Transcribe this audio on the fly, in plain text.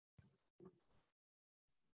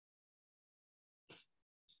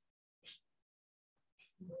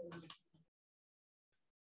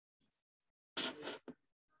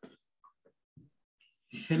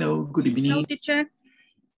Hello, good Hello, evening. teacher.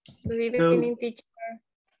 Good Hello. evening, teacher.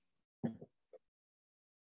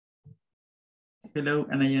 Hello,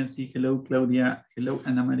 Ana Yancy. Hello, Claudia. Hello,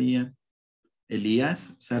 Ana Maria. Elias,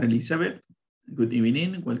 Sarah Elizabeth. Good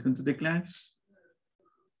evening. Welcome to the class.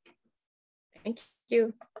 Thank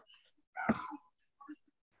you.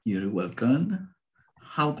 You're welcome.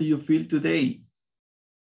 How do you feel today?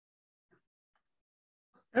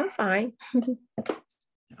 I'm fine.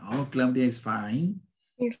 Oh, Claudia is fine.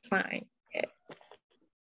 You're fine. Yes.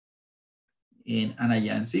 And Ana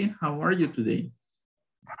Yancy, how are you today?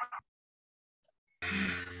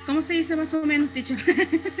 ¿Cómo se dice más o menos, teacher?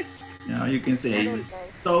 Now you can say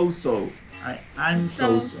so-so. I'm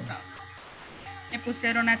so-so. Me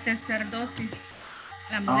pusieron a tercera dosis,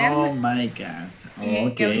 la Oh moderna. my God.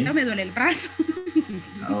 Y que ahorita Okay. me duele el brazo.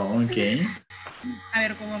 Okay. A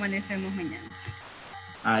ver cómo amanecemos mañana.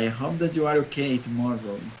 I hope that you are okay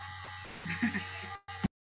tomorrow.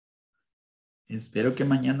 Espero que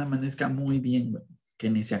mañana amanezca muy bien, que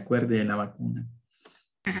ni se acuerde de la vacuna.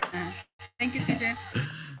 Thank you, teacher.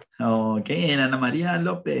 Okay, and Ana Maria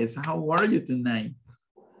Lopez, how are you tonight?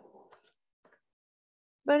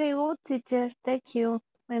 Very good, teacher. Thank you.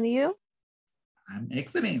 And you? I'm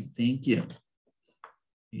excellent, thank you.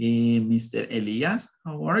 Mr. Elias,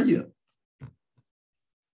 how are you?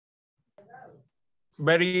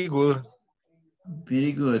 Very good.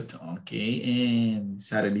 Very good, okay. And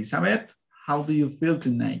Sarah Elizabeth, how do you feel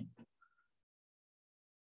tonight?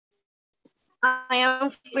 I am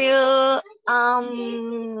feel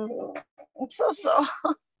so.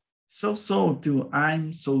 So too,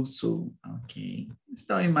 I'm so. Okay,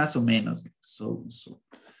 estoy más o menos, so.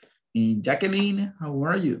 And Jacqueline, how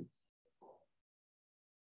are you?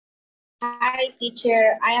 Hi,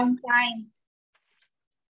 teacher. I am fine.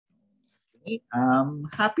 I'm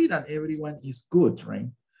happy that everyone is good, right?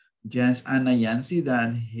 Just Ana Yancy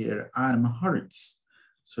that her arm hurts.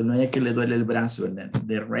 Solo ella que le duele el brazo, ¿verdad?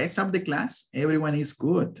 The rest of the class, everyone is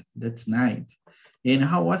good. That's nice. And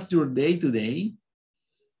how was your day today?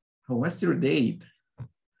 How was your date?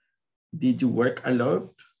 Did you work a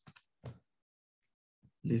lot?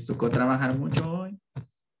 ¿Les tocó trabajar mucho hoy?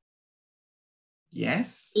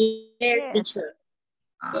 Yes? Yes, teacher.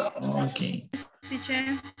 Okay.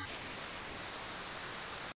 Teacher.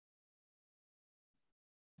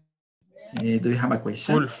 Do you have a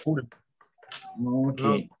question? Full.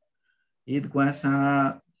 Okay. No. It was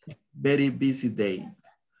a very busy day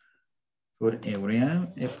for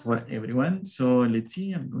everyone. So let's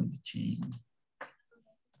see, I'm going to change.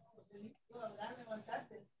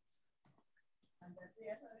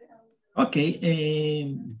 Okay.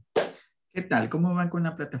 ¿Qué tal? ¿Cómo van con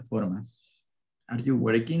la plataforma? Are you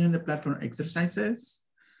working on the platform exercises?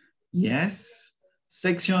 Yes.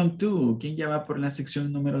 Section 2. ¿Quién ya va por la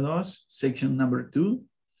sección número 2? Section number 2.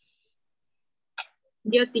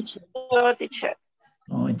 Yo, teacher. No, teacher.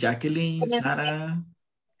 Oh, Jacqueline, Sara.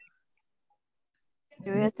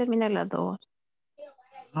 Yo voy a terminar las dos.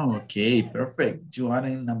 Okay, perfect. You are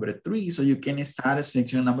in number 3, so you can start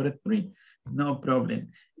section number 3. No problem.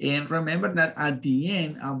 And remember that at the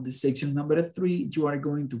end of the section number 3, you are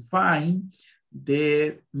going to find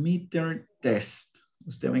the midterm test.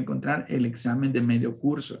 Usted va a encontrar el examen de medio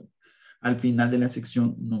curso al final de la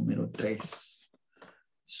sección número 3.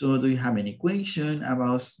 So do you have any question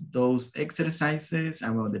about those exercises,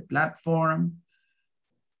 about the platform?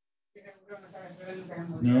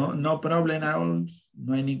 No problem at all.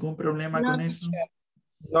 No hay ningún problema con eso.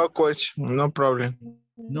 No question, no problem.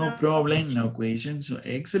 No problem, no question. So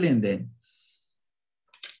excellent then.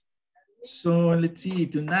 So let's see,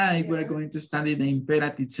 tonight we're going to study the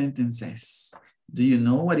imperative sentences. Do you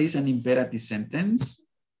know what is an imperative sentence?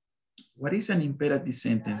 What is an imperative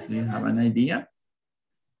sentence? Do you have an idea?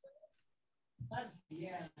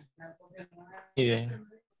 Yeah.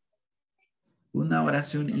 Una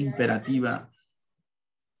oración imperativa.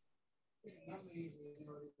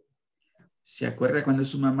 ¿Se acuerda cuando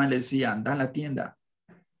su mamá le decía, anda a la tienda,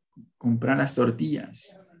 compra las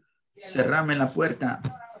tortillas, cerrame la puerta?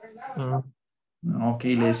 Ok,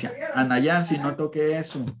 le decía, Ana Yancy, no toque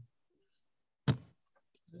eso.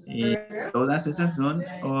 Todas esas son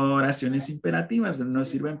oraciones imperativas, ¿verdad? Nos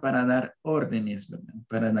sirven para dar órdenes, ¿verdad?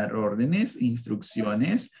 Para dar órdenes,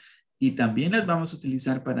 instrucciones, y también las vamos a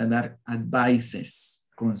utilizar para dar advices,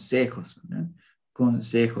 consejos, ¿verdad?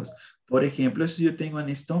 Consejos. Por ejemplo, si yo tengo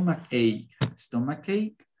un stomachache,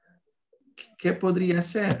 ¿qué podría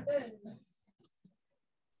ser?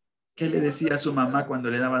 ¿Qué le decía a su mamá cuando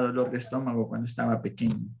le daba dolor de estómago cuando estaba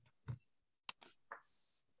pequeño?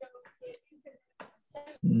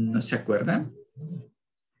 ¿No se acuerdan?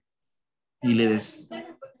 Y le des...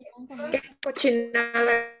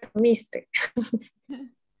 Cochinada comiste.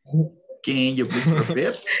 Can you please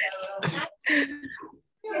repeat?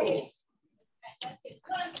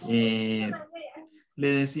 Le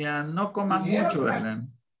decía, no comas mucho, ¿verdad?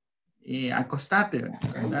 Acostate,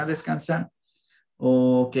 ¿verdad? Descansa.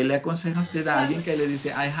 O que le aconseja usted a alguien que le dice,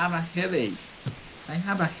 I have a headache. I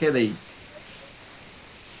have a headache.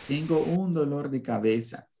 Tengo un dolor de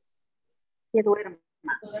cabeza. Que duerma.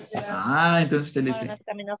 Entonces usted le dice,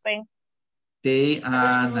 Acetaminofén. take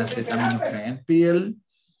an acetaminophen pill,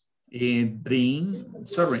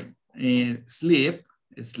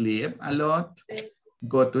 sleep a lot,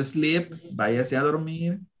 go to sleep, váyase a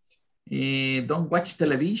dormir, don't watch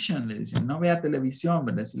television, le dicen, no vea televisión,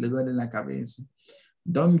 ¿verdad? Si le duele la cabeza.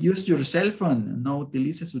 Don't use your cell phone, no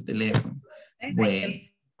utilice su teléfono. Bueno.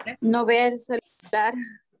 No vea el celular.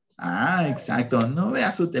 Exacto, no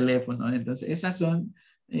vea su teléfono. Entonces, esas son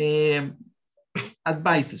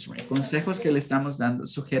advices, right? Consejos que le estamos dando,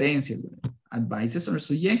 sugerencias, right? Advices or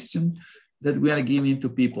suggestions that we are giving to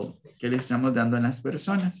people, que le estamos dando a las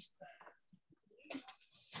personas.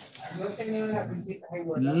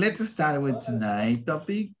 Let's start with tonight's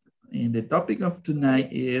topic. And the topic of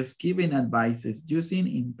tonight is giving advices using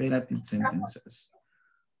imperative sentences.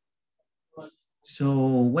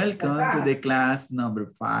 So welcome to the class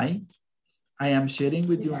number 5. I am sharing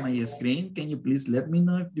with you my screen. Can you please let me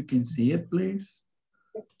know if you can see it, please?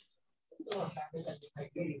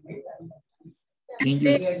 Can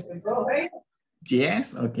you see?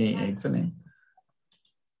 Yes? Okay, excellent.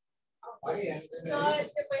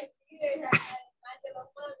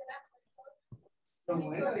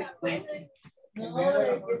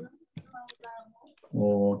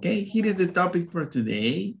 Okay, here is the topic for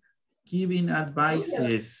today. Giving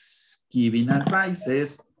advices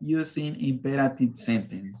using imperative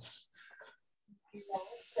sentence.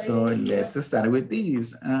 So let's start with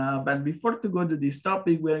this. But before to go to this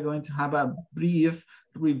topic, we're going to have a brief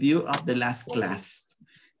review of the last class.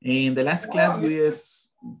 In the last class,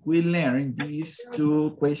 we learned these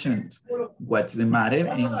two questions. What's the matter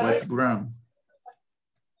and what's wrong?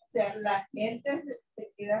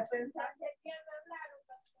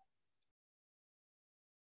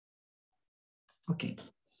 Okay.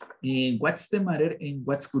 What's the matter and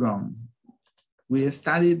what's wrong? We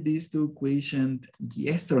studied these two questions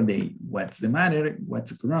yesterday. What's the matter?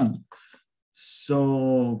 What's wrong?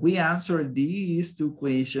 So we answered these two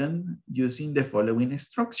questions using the following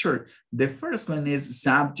structure. The first one is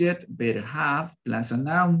subject, verb have, plus a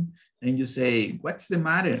noun. And you say, what's the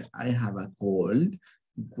matter? I have a cold.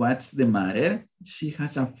 What's the matter? She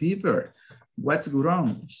has a fever. What's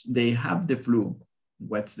wrong? They have the flu.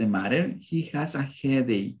 What's the matter? He has a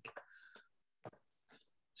headache.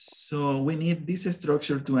 So we need this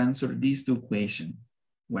structure to answer these two questions.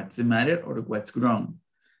 What's the matter or what's wrong?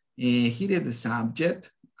 Here is the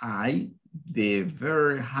subject, I, the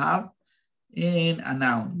verb have, and a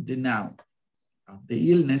noun, the noun. Of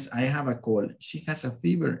the illness, I have a cold. She has a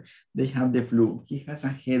fever. They have the flu. He has a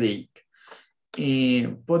headache.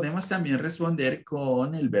 Podemos también responder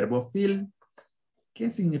con el verbo feel. ¿Qué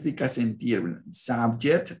significa sentir?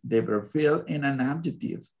 Subject, the verb feel, and an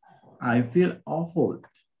adjective. I feel awful.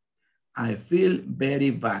 I feel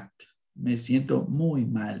very bad. Me siento muy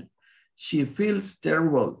mal. She feels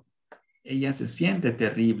terrible. Ella se siente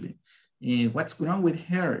terrible. What's wrong with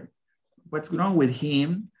her? What's wrong with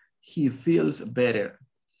him? He feels better.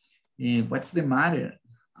 What's the matter?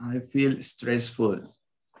 I feel stressful.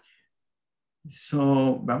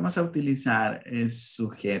 So, vamos a utilizar el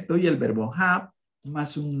sujeto y el verbo have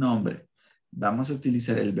más un nombre. Vamos a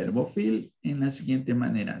utilizar el verbo feel en la siguiente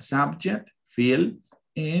manera. Subject, feel,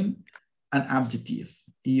 and an adjective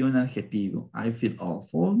y un adjetivo. I feel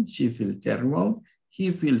awful. She feels terrible.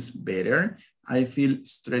 He feels better. I feel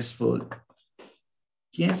stressful.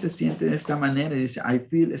 ¿Quién se siente de esta manera? Dice, I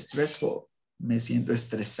feel stressful. Me siento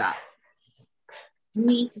estresado.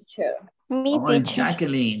 Me, teacher. Me, Oh, teacher.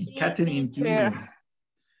 Jacqueline, Me, Catherine, too. teacher.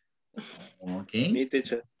 Okay. Me,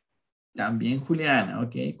 teacher. También Juliana.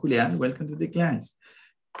 Okay, Juliana, welcome to the class.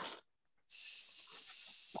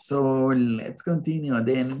 So let's continue.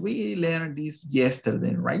 Then we learned this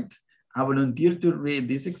yesterday, right? I volunteer to read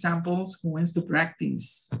these examples. Who wants to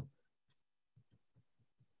practice?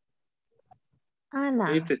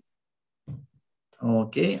 Ana.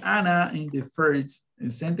 Okay, Ana in the first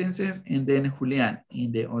sentences and then Julian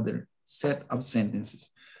in the other set of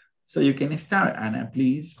sentences. So you can start, Ana,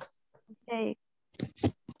 please. Okay.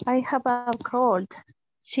 I have a cold.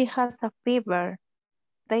 She has a fever.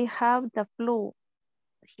 They have the flu.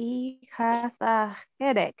 He has a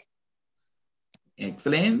headache.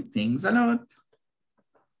 Excellent. Thanks a lot.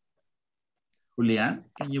 Julian,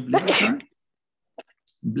 can you please start?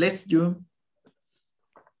 Bless you.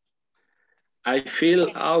 I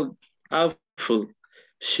feel awful.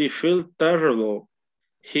 She feels terrible.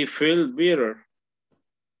 He feels bitter.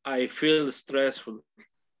 I feel stressful.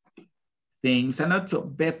 Things are not so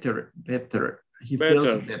better. He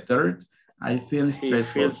feels better. I feel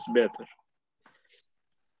stressful. He feels better.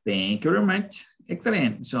 Thank you very much.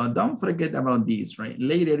 Excellent. So don't forget about this, right?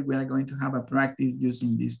 Later, we are going to have a practice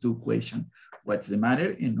using these two questions. What's the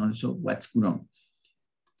matter? And also what's going on?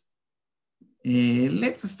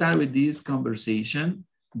 Let's start with this conversation.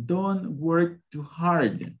 Don't work too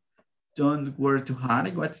hard. Don't work too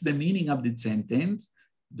hard. What's the meaning of the sentence?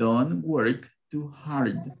 Don't work too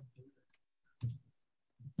hard.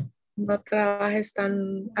 No trabajes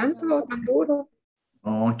tanto o tan duro.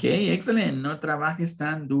 Ok, excelente. No trabajes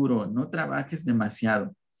tan duro. No trabajes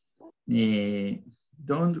demasiado.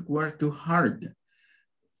 Don't work too hard.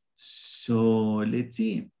 So let's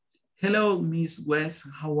see. Hello, Miss West.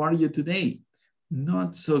 How are you today?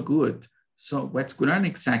 Not so good. So what's going on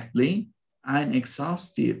exactly? I'm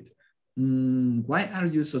exhausted. Why are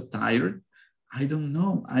you so tired? I don't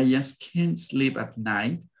know. I just can't sleep at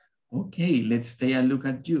night. Okay, let's take a look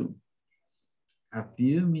at you. A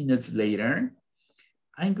few minutes later,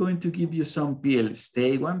 I'm going to give you some pills.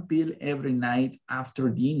 Take one pill every night after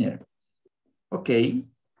dinner. Okay,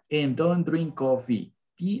 and don't drink coffee,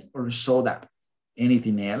 tea, or soda.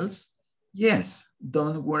 Anything else? Yes,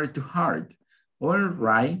 don't work too hard. All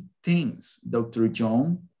right, thanks, Dr.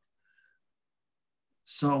 John.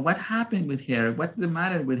 So what happened with her? What's the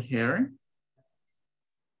matter with her?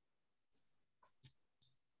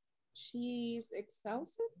 She's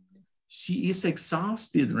exhausted. She is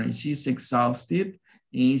exhausted, right? She's exhausted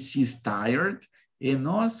and she's tired. And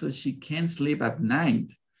also she can't sleep at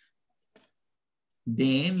night.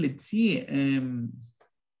 Then let's see.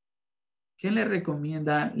 ¿Qué le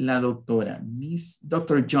recomienda la doctora?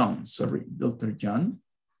 Dr. John, sorry, Dr. John.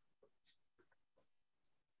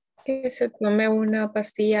 Que se tome una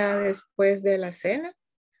pastilla después de la cena.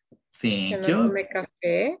 Thank que no you. tome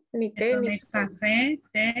café, ni té, ni soda. Café,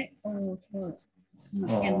 té o soda.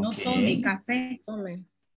 Que no tome café.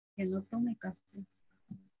 Que no tome café.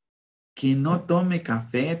 Que no tome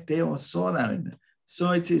café, té o soda.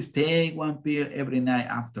 So it says take one pill every night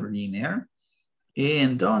after dinner.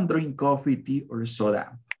 And don't drink coffee, tea, or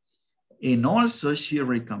soda. And also she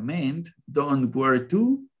recommends don't work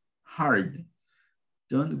too hard.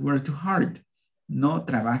 Don't work too hard. No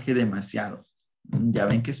trabaje demasiado. Ya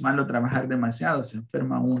ven que es malo trabajar demasiado, se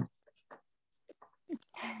enferma uno.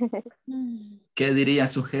 ¿Qué diría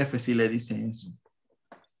su jefe si le dice eso?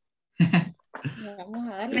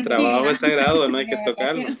 El trabajo es sagrado, no hay que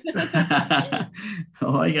tocarlo.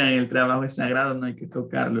 Oigan, el trabajo es sagrado, no hay que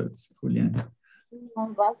tocarlo, Julián.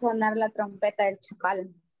 Nos va a sonar la trompeta del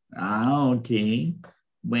chapal. Ah, ok.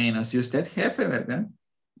 Bueno, si usted es jefe, ¿verdad?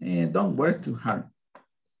 Don't work too hard.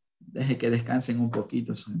 Deje que descansen un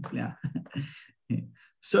poquito su empleado.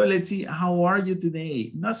 So let's see, how are you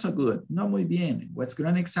today? Not so good, no muy bien. What's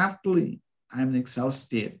going on exactly? I'm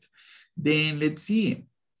exhausted. Then let's see.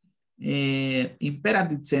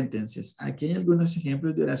 Imperative sentences. Aquí hay algunos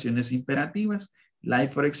ejemplos de oraciones imperativas.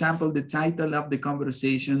 Like, for example, the title of the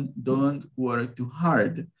conversation, don't work too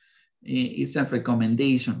hard. It's a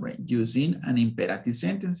recommendation, right? Using an imperative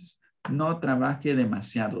sentences. No trabaje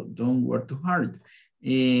demasiado. Don't work too hard.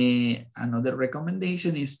 Another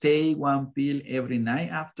recommendation is take one pill every night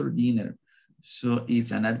after dinner. So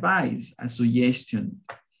it's an advice, a suggestion.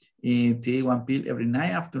 Take one pill every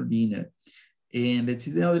night after dinner. And let's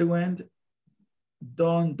see the other one.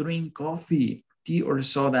 Don't drink coffee, tea, or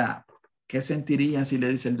soda. ¿Qué sentiría si le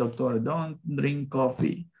dice el doctor? Don't drink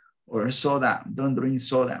coffee or soda. Don't drink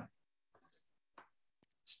soda.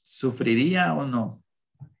 ¿Sufriría o no?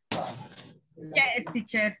 Yes,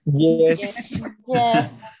 teacher. Yes.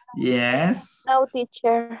 Yes. Yes. No,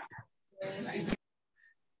 teacher.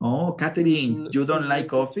 Oh, Catherine, you don't like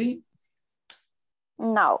coffee?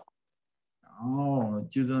 No. Oh,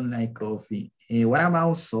 you don't like coffee. What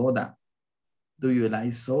about soda? Do you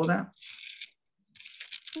like soda?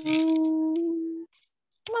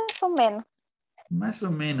 Más o menos. Más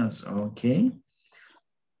o menos, okay.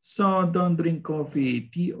 So don't drink coffee,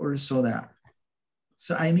 tea, or soda.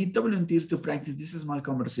 So I need volunteers to practice this small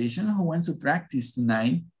conversation. Who wants to practice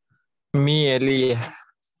tonight? Me, Elias.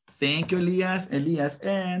 Thank you, Elias. Elias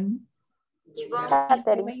and...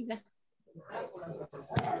 Catherine.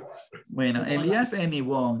 Bueno, Elias and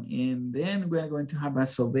Yvonne. And then we're going to have a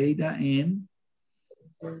Sobeida and...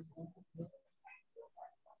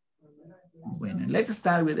 Bueno, let's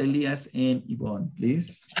start with Elias and Yvonne,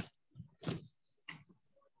 please.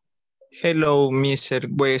 Hello, Mr.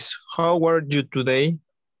 West. How are you today?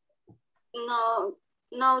 No,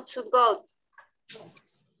 not too good.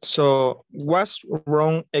 So, what's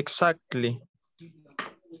wrong exactly?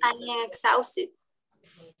 I am exhausted.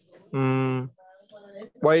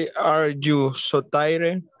 Why are you so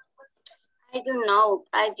tired? I don't know.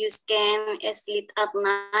 I just can't sleep at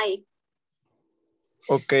night.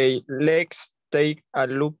 Okay, let's take a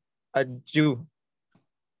look at you.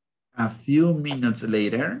 A few minutes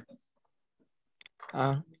later.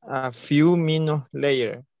 A few minutes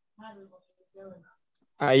later.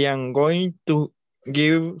 I am going to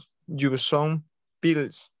give you some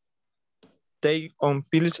pills. Take on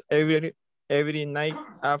pills every night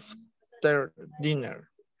after dinner.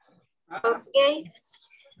 Okay.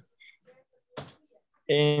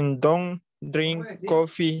 And don't drink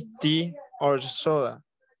coffee, tea, or soda.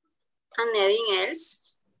 And anything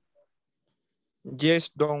else?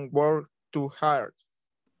 Just don't work too hard.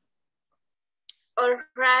 All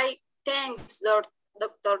right. Thanks,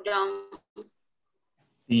 Dr. John.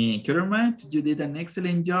 Thank you very much. You did an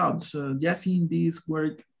excellent job. So just in this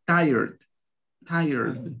word, tired.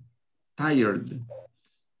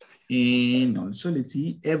 And also let's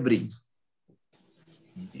see, every,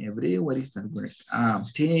 what is that word?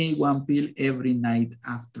 Take one pill every night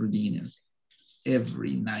after dinner.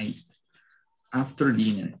 Every night after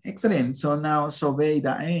dinner. Excellent. So now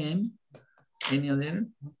Sobeida and any other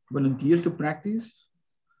volunteer to practice?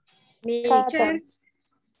 Me, Teacher.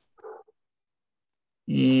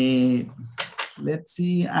 Let's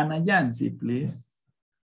see, Ana Yancy, please.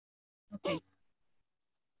 Okay.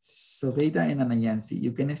 Sobeida and Ana Yancy.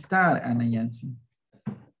 You can start, Ana Yancy.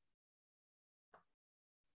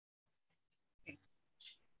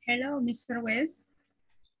 Hello, Mr. West.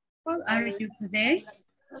 How are you today?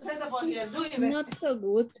 Not so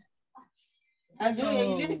good.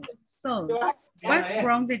 So, what's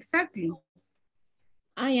wrong exactly?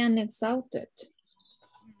 I am exhausted.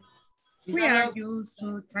 Why are you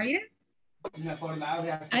so tired?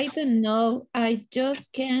 I don't know. I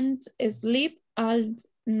just can't sleep all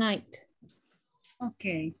night.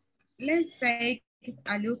 Okay, let's take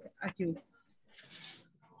a look at you.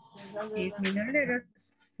 Give me the letter.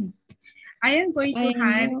 I am going to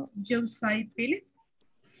have you side pill.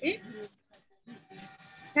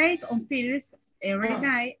 Take on pills every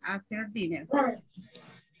night after dinner.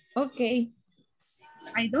 Okay.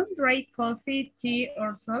 I don't drink coffee, tea,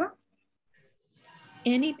 or soda.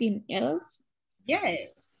 Anything else? Yes,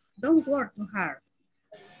 don't work too hard.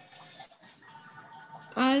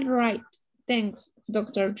 All right. Thanks,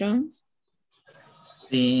 Dr. Jones.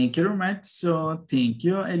 Thank you very much. So thank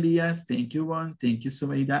you, Elias. Thank you, Juan. Thank you,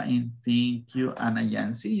 Sobeida. And thank you, Ana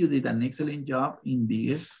Yancy. You did an excellent job in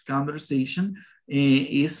this conversation.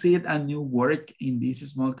 Is it a new word in this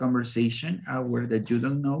small conversation, a word that you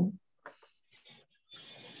don't know?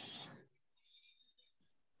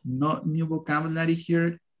 No new vocabulary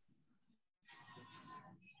here.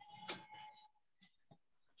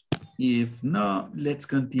 If no, let's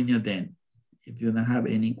continue then. If you don't have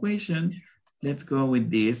any question, let's go with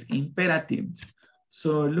these imperatives.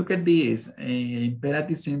 So look at these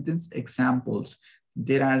imperative sentence examples.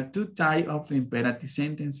 There are two types of imperative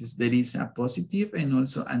sentences. There is a positive and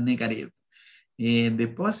also a negative. The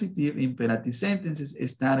positive imperative sentences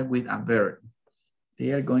start with a verb. They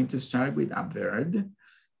are going to start with a verb.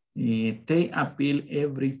 Take a pill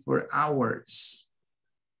every 4 hours.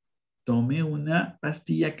 Tome una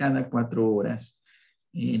pastilla cada 4 horas.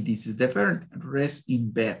 And this is the verb. Rest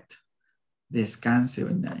in bed. Descanse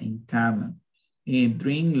en cama.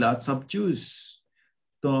 Drink lots of juice.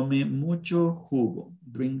 Tome mucho jugo.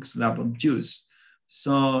 Drinks lots of juice.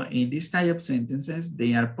 So in this type of sentences,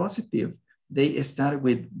 they are positive. They start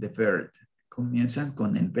with the verb. Comienzan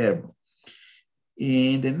con el verbo.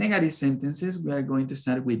 In the negative sentences, we are going to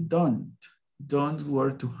start with don't. Don't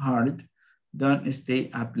work too hard. Don't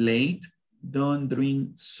stay up late. Don't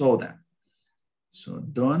drink soda. So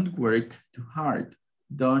don't work too hard.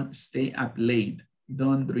 Don't stay up late.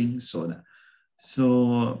 Don't drink soda.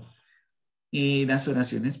 So, las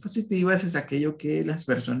oraciones positivas es aquello que las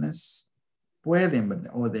personas pueden,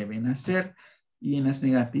 ¿verdad? O deben hacer. Y en las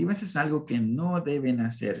negativas es algo que no deben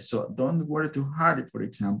hacer. So don't work too hard, for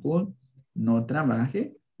example. No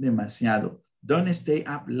trabaje demasiado. Don't stay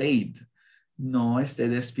up late. No esté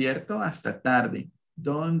despierto hasta tarde.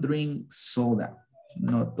 Don't drink soda.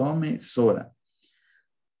 No tome soda.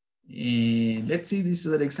 Let's see these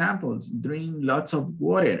other examples. Drink lots of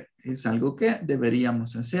water. Es algo que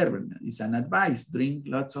deberíamos hacer, ¿verdad? It's an advice. Drink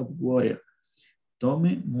lots of water.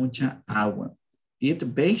 Tome mucha agua. Eat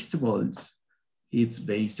vegetables. eats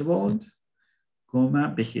vegetables,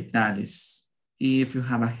 coma, vegetales. If you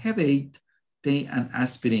have a headache, take an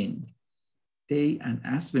aspirin. Take an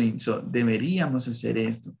aspirin. So, deberíamos hacer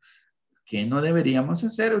esto. ¿Qué no deberíamos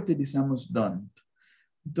hacer? Utilizamos don't.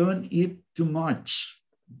 Don't eat too much.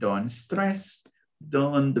 Don't stress.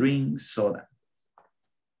 Don't drink soda.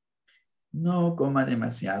 No coma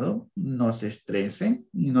demasiado. No se estrese.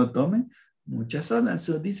 Y no tome mucha soda.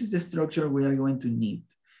 So this is the structure we are going to need.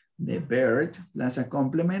 The verb plus a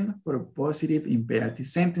complement for positive imperative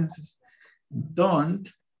sentences. Don't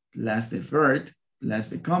plus the verb plus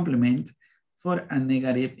the complement for a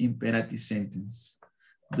negative imperative sentence.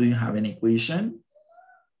 Do you have any question?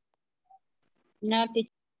 No, teacher.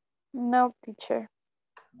 No, teacher.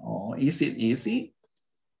 Oh, is it easy?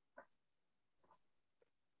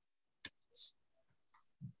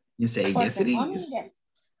 You say yes, it is. Yes.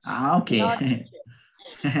 Ah, okay.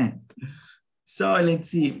 No, so, let's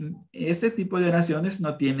see. Este tipo de oraciones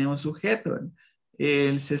no tiene un sujeto.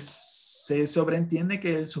 Se sobreentiende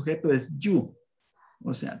que el sujeto es you.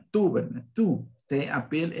 O sea, tú, ¿verdad? Tú. They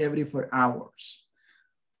appeal every 4 hours.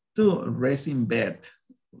 Tú, rest in bed.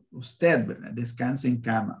 Usted, ¿verdad? Descansa en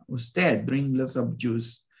cama. Usted, drink lots of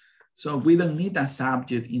juice. So, we don't need a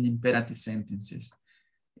subject in imperative sentences.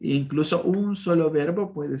 Incluso un solo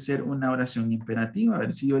verbo puede ser una oración imperativa. A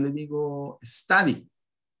ver, si yo le digo study.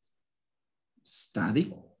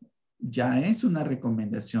 Study ya es una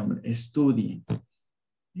recomendación. Estudie.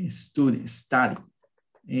 Estudie. Study.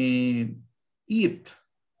 Eat.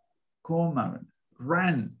 Coma.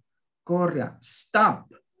 Run. Corra.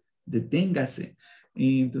 Stop. Deténgase.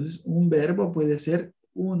 Entonces, un verbo puede ser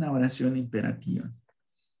una oración imperativa.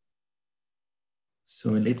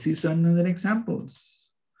 So, let's see some other examples.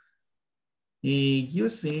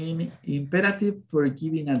 Using imperative for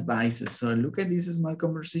giving advices. So look at this small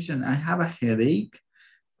conversation. I have a headache.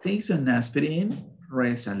 Take some aspirin.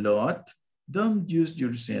 Rest a lot. Don't use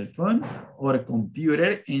your cell phone or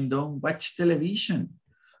computer and don't watch television.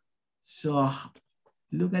 So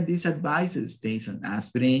look at these advices. Take some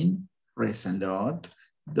aspirin. Rest a lot.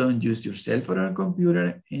 Don't use your cell phone or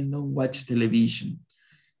computer and don't watch television.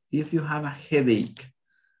 If you have a headache.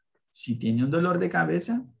 Si tiene un dolor de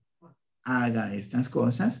cabeza, haga estas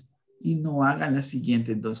cosas y no haga las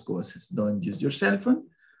siguientes dos cosas. Don't use your cell phone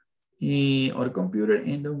or computer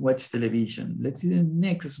and don't watch television. Let's see the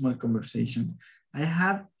next small conversation. I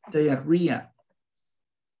have diarrhea.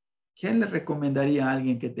 ¿Qué le recomendaría a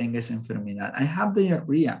alguien que tenga esa enfermedad? I have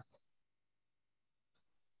diarrhea.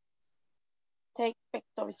 Take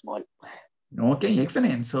Pepto-Bismol. Okay,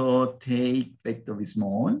 excellent. So take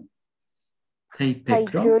Pepto-Bismol. Take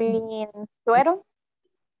Pepto. I drink suero.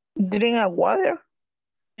 Drink a water.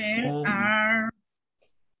 There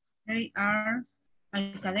are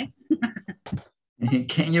alcalde.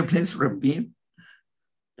 Can you please repeat?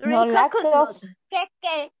 No lactose.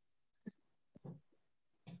 Okay.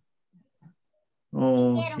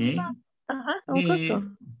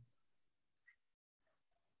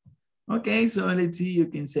 Okay, so let's see. You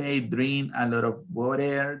can say drink a lot of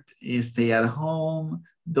water, stay at home,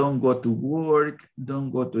 don't go to work,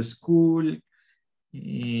 don't go to school.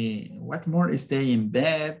 What more? Stay in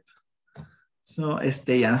bed. So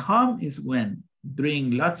stay at home is when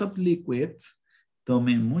drink lots of liquids,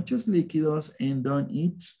 tome muchos líquidos, and don't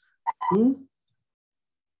eat too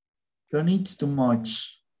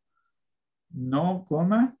much. No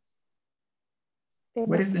coma.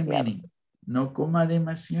 What is the meaning? No coma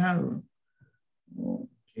demasiado.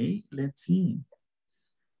 Okay, let's see.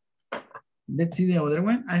 Let's see the other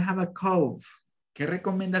one. I have a cough. ¿Qué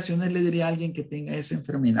recomendaciones le diría a alguien que tenga esa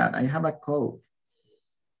enfermedad? I have a cough.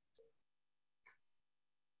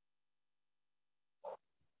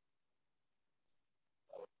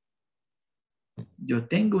 Yo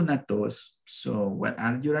tengo una tos. So, what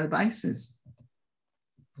are your advices?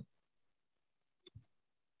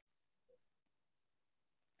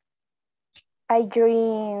 I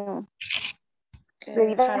drink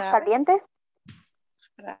bebidas calientes.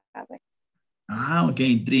 Ah,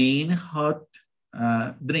 okay. Drink hot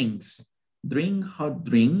drinks. Drink hot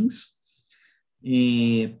drinks.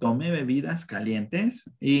 Tome bebidas calientes.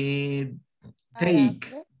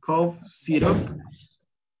 Take cough syrup.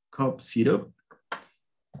 Cough syrup.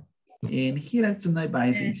 And here are some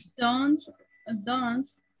advices. Don't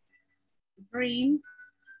drink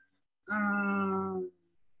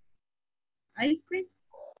ice cream.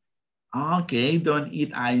 Okay, don't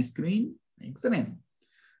eat ice cream. Excellent.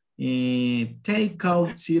 Take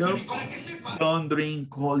cold syrup, don't drink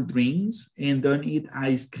cold drinks, and don't eat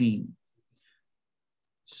ice cream.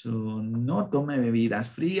 So, no tome bebidas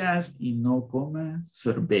frías y no coma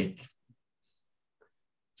sorbet.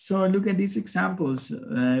 So look at these examples.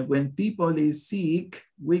 When people is sick,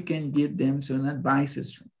 we can give them some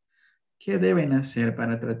advices. ¿Qué deben hacer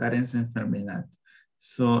para tratar esa enfermedad?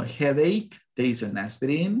 So headache, take some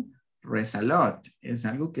aspirin, rest a lot. Es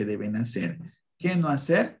algo que deben hacer. ¿Qué no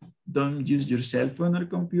hacer? Don't use your cell phone or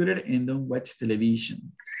computer and don't watch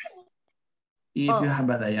television. If you have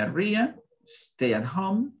a diarrhea, stay at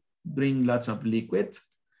home, drink lots of liquids.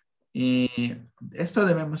 Esto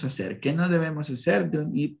debemos hacer. ¿Qué no debemos hacer?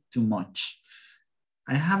 Don't eat too much.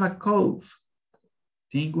 I have a cough.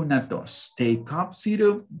 Tengo una tos. Take cough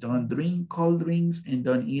syrup, don't drink cold drinks, and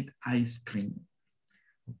don't eat ice cream.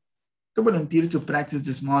 To volunteer to practice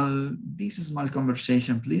this small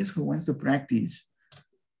conversation, please. Who wants to practice?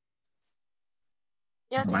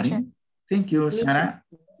 Yeah, Nobody? Thank you, Sarah.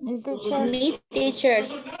 Me, teacher.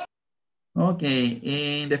 Okay,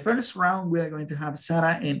 in the first round, we are going to have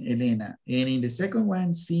Sarah and Elena. And in the second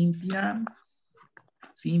one, Cynthia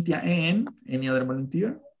and any other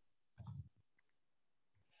volunteer?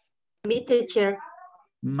 Me, teacher.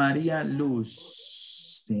 María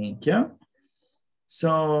Luz. Thank you.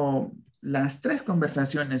 So, las tres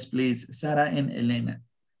conversaciones, please, Sarah and Elena.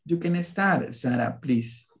 You can start, Sarah,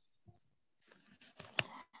 please.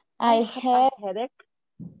 I have a headache.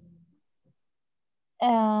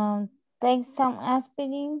 Take some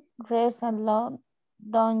aspirin, rest a lot,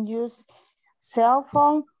 don't use cell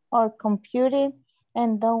phone or computer,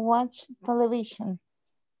 and don't watch television.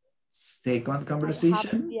 Second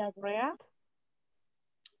conversation. Diarrhea.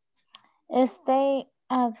 Stay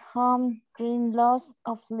at home, drink lots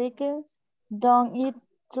of liquids, don't eat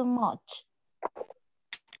too much.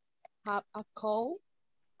 Have a cold.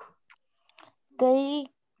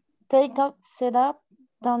 Take out syrup,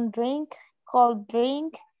 don't drink cold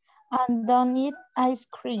drink, and don't eat ice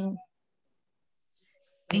cream.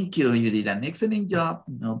 Thank you. You did an excellent job.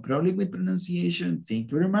 No problem with pronunciation. Thank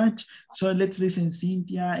you very much. So let's listen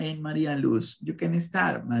Cynthia and Maria Luz. You can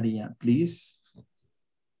start, Maria, please.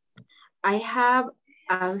 I have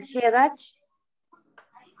a headache.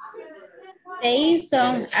 Take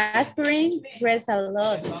some aspirin, rest a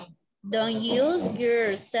lot. Don't use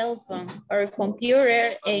your cell phone or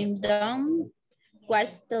computer and don't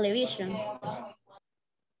watch television.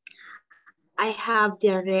 I have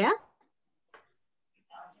diarrhea.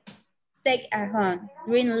 Take a home,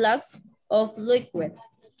 drink lots of liquids.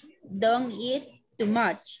 Don't eat too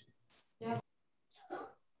much.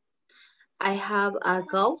 I have a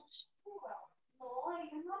gout.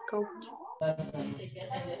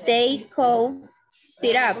 Take cough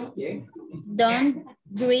syrup. Don't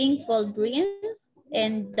drink cold drinks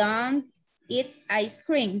and don't eat ice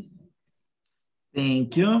cream.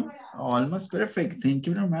 Thank you. Almost perfect. Thank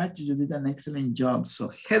you very much. You did an excellent job.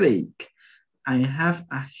 So headache. I have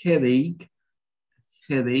a headache.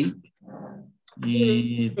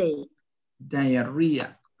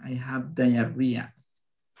 Diarrhea. I have diarrhea.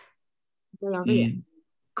 And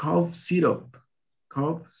cough syrup.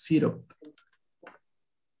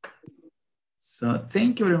 So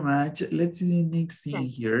thank you very much. Let's see the next thing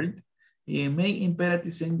here. Make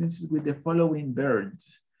imperative sentences with the following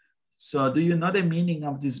verbs. So do you know the meaning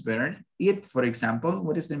of this verb? Eat, for example.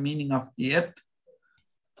 What is the meaning of eat?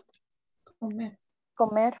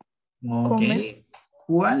 Comer. Ok.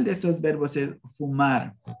 ¿Cuál de estos verbos es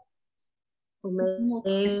fumar?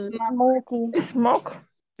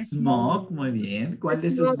 Smoke, muy bien. ¿Cuál de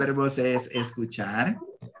estos verbos es escuchar?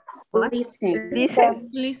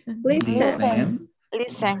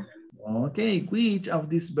 Listen. Okay, which of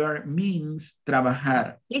this verb means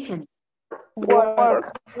trabajar? Listen.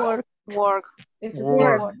 Work.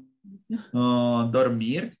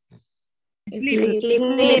 Dormir.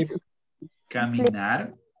 Sleep.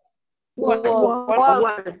 Caminar. Walk.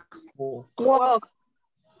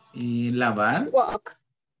 Y lavar.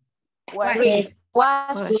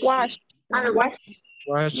 Wash.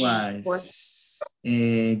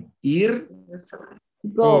 Ir.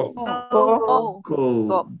 Go.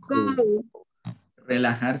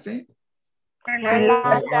 Relajarse.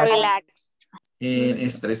 Relax.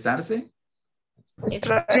 Estresarse.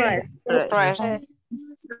 Stress.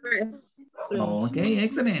 Okay,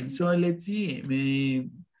 excellent. So let's see.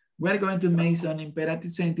 We're going to make some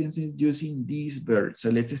imperative sentences using these verbs. So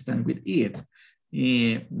let's start with it.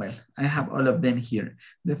 Well, I have all of them here.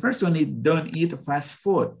 The first one is don't eat fast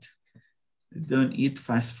food. Don't eat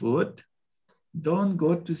fast food. Don't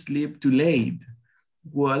go to sleep too late.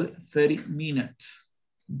 Well, 30 minutes.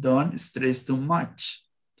 Don't stress too much.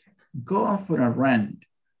 Go for a run.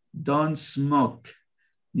 Don't smoke.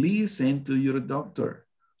 Listen to your doctor.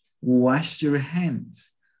 Wash your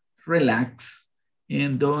hands. Relax.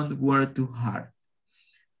 And don't work too hard.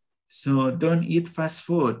 So don't eat fast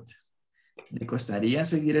food. ¿Le costaría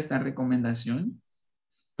seguir esta recomendación?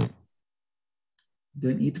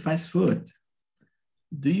 Don't eat fast food.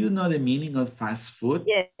 Do you know the meaning of fast food?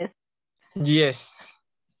 Yes. Yes.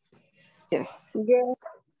 Yes. Yes.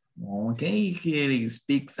 Okay, here is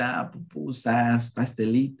pizza, pupusas,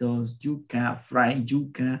 pastelitos, yuca, fried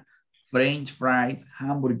yuca, French fries,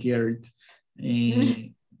 hamburgers,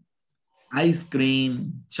 ice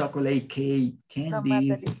cream, chocolate cake,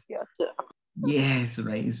 candies. Yes,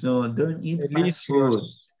 right. So don't eat fast food.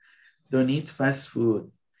 Don't eat fast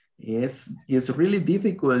food. Yes, it's really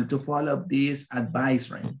difficult to follow this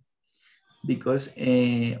advice, right? Because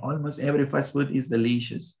almost every fast food is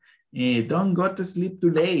delicious. Don't go to sleep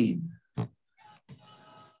too late.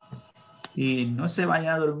 No se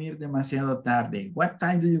vaya a dormir demasiado tarde. What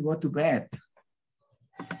time do you go to bed?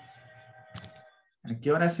 ¿A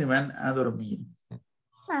qué hora se van a dormir?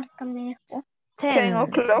 10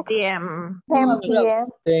 o'clock p.m. 10 p.m.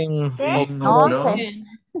 10 o'clock.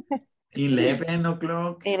 11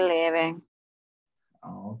 o'clock. 11.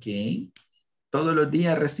 Ok. Todos los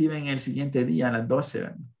días reciben el siguiente día a las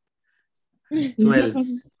 12.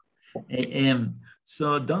 12 a.m.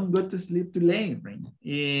 So don't go to sleep too late, right?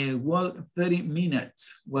 Walk 30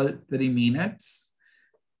 minutes. Walk 30 minutes.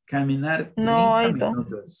 Caminar 30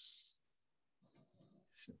 minutos.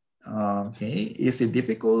 Okay. Is it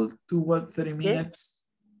difficult to walk 30 minutes?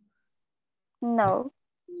 No.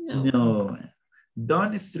 No.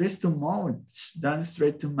 Don't stress too much. Don't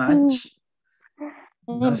stress too much.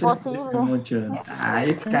 No se estrese mucho.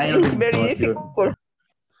 It's kind of impossible.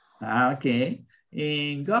 Okay.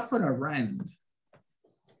 Go for a run.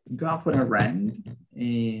 Go for a run.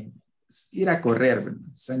 Ir a correr,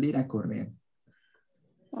 salir a correr.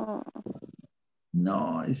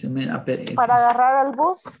 No, ese me da pereza. ¿Para agarrar al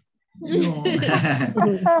bus? No.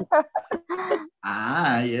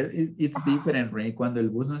 It's different, right? Cuando el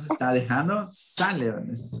bus nos está dejando, sale.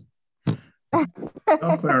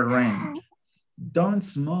 Go for a run. Don't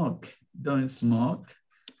smoke. Don't smoke.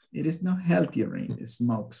 It is not healthy, right?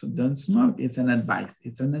 Smoke. So don't smoke. It's an advice.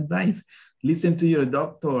 It's an advice. Listen to your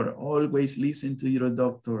doctor. Always listen to your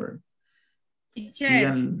doctor.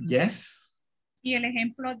 Yes. Y el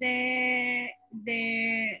ejemplo de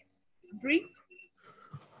drink.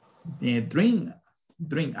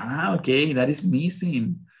 Drink. Okay. That is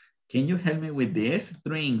missing. Can you help me with this?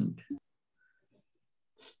 Drink.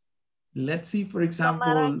 Let's see, for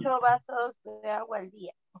example. Tomar 8 vasos de agua al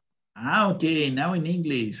día. Okay. Now in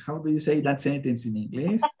English, how do you say that sentence in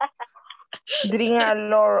English? Drink a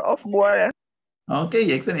lot of water.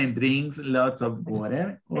 Okay, excellent. Drinks lots of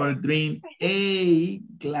water or drink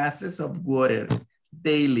 8 glasses of water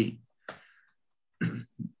daily.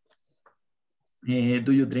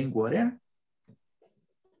 Do you drink water?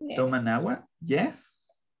 Yeah. ¿Toman agua? Yes?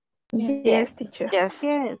 Yes, teacher. Yes.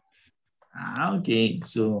 Okay,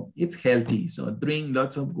 so it's healthy. So drink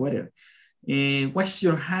lots of water. Wash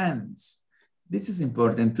your hands. This is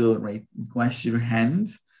important too, right? Wash your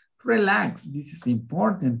hands. Relax. This is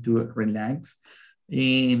important to relax.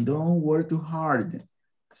 And don't work too hard.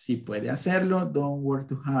 Si puede hacerlo, don't work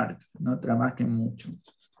too hard. No trabaje mucho.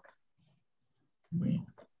 Bueno.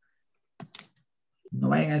 No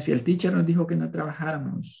vayan a decir, el teacher nos dijo que no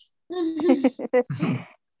trabajáramos.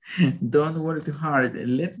 Don't work too hard.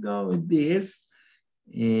 Let's go with this.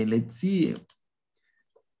 Let's see.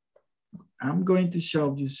 I'm going to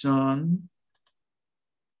show you some.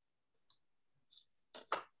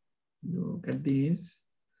 Look at this.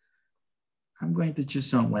 I'm going to choose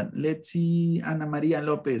someone. Let's see, Ana María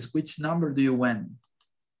López. Which number do you want?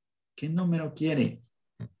 ¿Qué número quiere?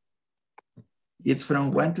 It's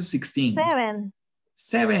from 1 to 16. 7.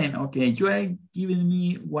 7. Okay, you are giving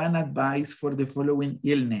me one advice for the following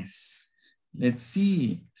illness. Let's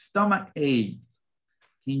see. Stomach ache.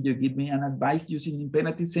 Can you give me an advice using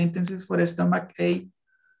imperative sentences for a stomach ache?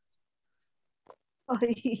 No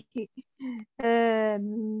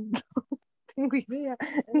tengo idea.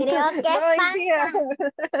 Creo que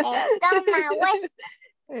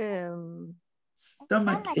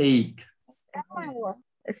Stomach ache.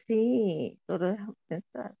 Sí, todo déjame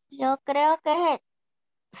pensar. Yo creo que es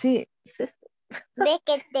sí, es ¿ves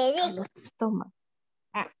que te digo? Estómago.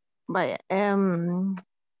 Vaya,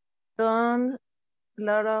 don't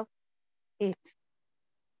lot of it.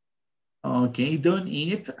 Okay, don't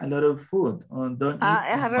eat a lot of food. Or don't eat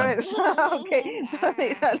too much. Okay, don't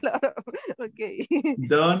eat a lot of, okay.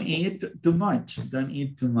 Don't eat too much. Don't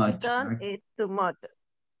eat too much. Don't eat too much.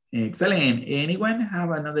 Excellent. Anyone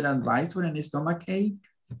have another advice for an stomach ache?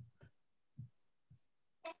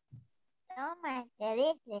 Toma, te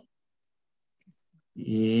dice.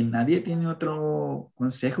 ¿Nadie tiene otro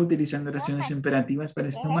consejo utilizando oraciones imperativas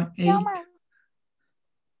para stomachache?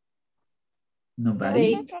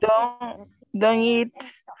 Nobody? Don't eat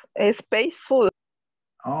space food.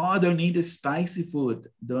 Oh, don't eat spicy food.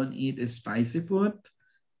 Don't eat spicy food.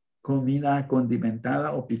 Comida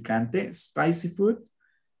condimentada o picante. Spicy food.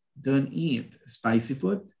 Don't eat spicy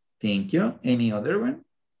food. Thank you. Any other one?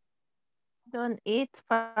 Don't eat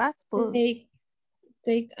fast food.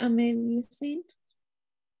 Take a medicine.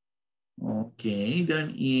 Okay,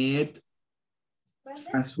 don't eat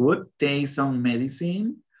fast food. Take some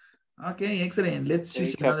medicine. Okay, excellent. Let's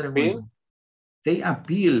choose Take a another pill. one. Take a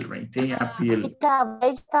pill, right? Take a pill.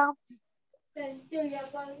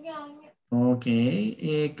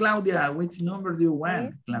 Okay. Claudia, which number do you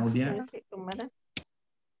want, Claudia?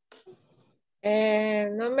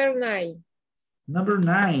 Number 9. Number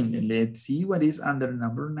 9. Let's see what is under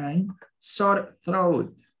number 9. Sore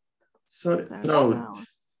throat. Sore throat.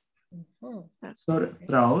 Sore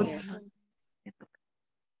throat.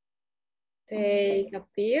 Take a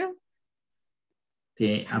pill.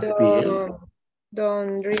 Take a pill.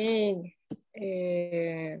 Don't drink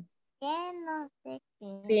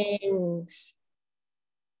things.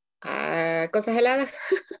 Cosas heladas.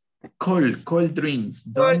 Cold drinks.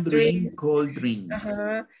 Don't drink cold drinks.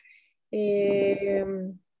 Ajá.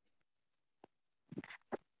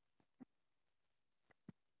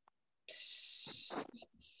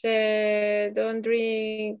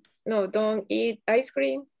 Don't eat ice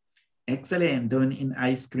cream. Excellent. Don't eat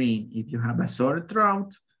ice cream. If you have a sore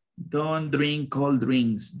throat, don't drink cold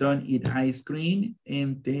drinks. Don't eat ice cream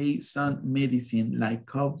and take some medicine like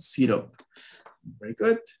cough syrup. Very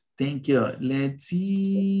good. Thank you. Let's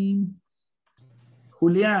see.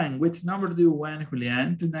 Julian, which number do you want,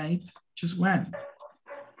 Julian, tonight? Just one.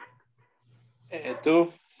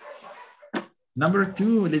 2. Number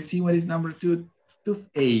 2. Let's see what is number 2.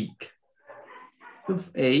 Toothache.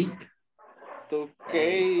 Toothache.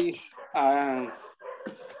 Okay.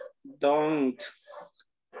 Don't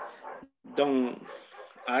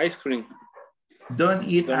ice cream. Don't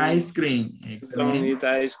eat ice cream. Excellent. Don't eat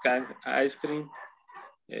ice cream.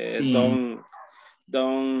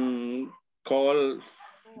 Don't cold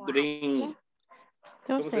drink.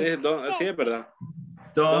 ¿Cómo se dice? Así es, ¿verdad?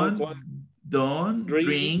 Don't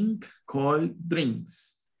drink cold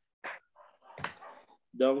drinks.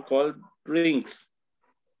 Don't cold drinks.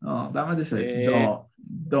 No, vamos a decir.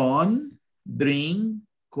 Don't drink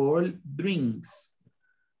cold drinks.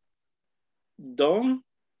 Don't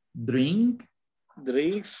drink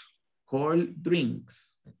drinks. Cold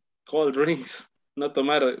drinks. Cold drinks. No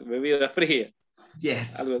tomar bebida fría.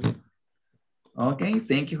 Yes. Algo así. Okay,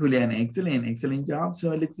 thank you, Julian. Excellent, excellent job.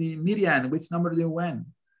 So let's see, Miriam, which number do you want?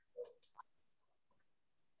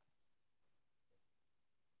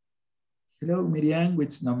 Hello, Miriam,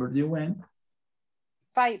 which number do you want?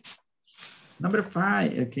 5. Number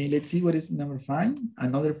 5. Okay, let's see what is number 5.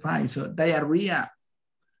 Another 5. So diarrhea.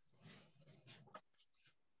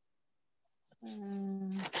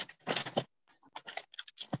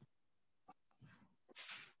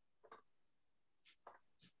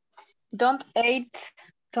 Don't eat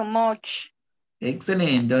too much.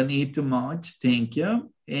 Excellent. Don't eat too much. Thank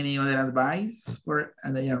you. Any other advice for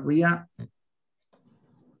a diarrhea?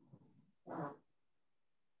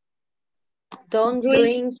 Don't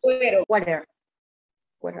drink water.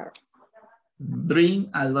 Drink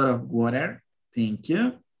a lot of water. Thank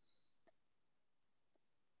you.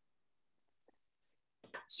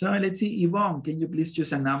 So let's see, Yvonne, can you please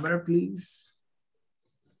choose a number, please?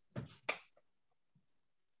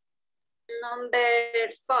 Number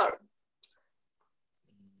 4.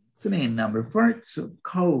 Excellent. Number 4, so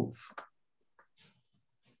cough.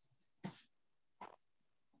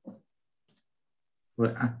 For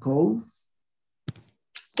a cough.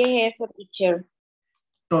 ¿Qué es eso, teacher?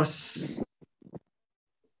 Tos.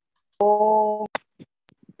 Oh.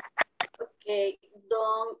 Okay,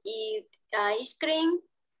 don't eat ice cream.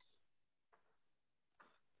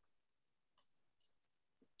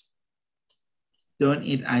 Don't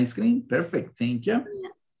eat ice cream. Perfect. Thank you.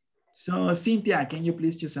 So, Cynthia, can you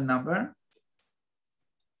please choose a number?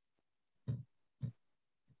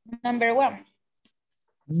 Number 1.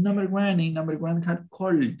 Number 1. In number 1 had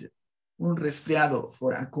cold. Un resfriado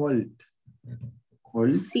for a cold.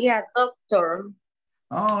 Cold. See a doctor.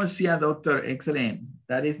 Oh, see a doctor. Excellent.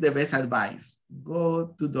 That is the best advice.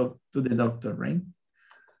 Go to the doctor, right?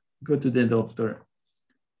 Go to the doctor.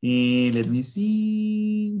 Let me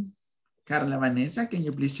see. Carla Vanessa, can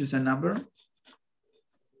you please choose a number?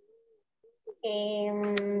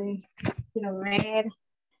 Quiero ver.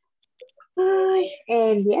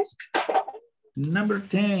 Yes. Number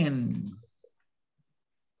 10.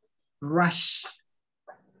 Rush.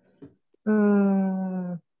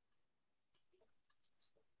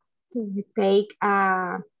 Take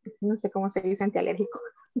a, no sé cómo se dice antialérgico.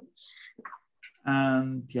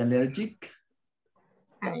 Antiallergic.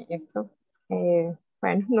 Eso.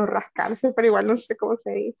 Bueno, no rascarse, pero igual no sé cómo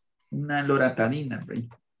se dice. Una loratadina, right?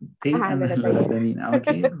 Take Ajá, loratadina.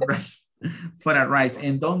 Okay, rush. For a rise.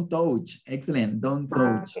 And don't touch. Excellent. Don't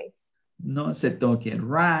touch. Okay. No se toque.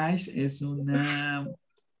 Rash es una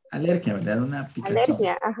alergia, ¿verdad? Una picazón.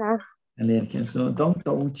 Alergia, ajá. Alergia. So don't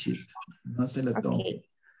touch it. No se lo toque.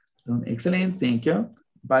 Okay. Excellent. Thank you.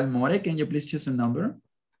 Valmore, can you please choose a number?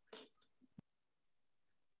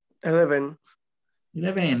 11.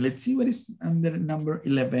 11. Let's see what is under number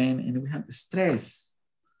 11. And we have stress.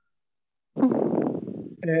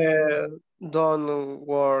 Don't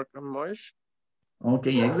work much.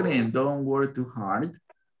 Okay, excellent. Don't work too hard.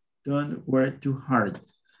 Don't work too hard.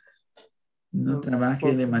 No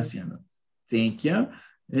trabaje demasiado. Thank you.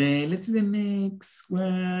 Let's see the next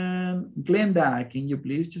one. Glenda, can you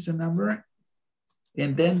please choose a number?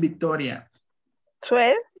 And then Victoria.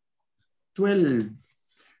 12. 12.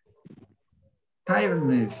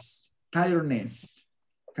 Tiredness. Tiredness.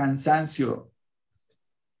 Cansancio.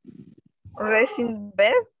 Rest in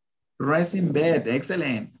bed. Rest in bed.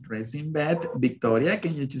 Excellent. Rest in bed. Victoria,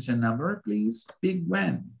 can you choose a number, please? Big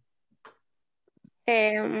one.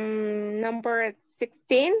 Number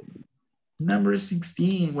 16. Number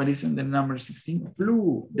 16. What is in the number 16?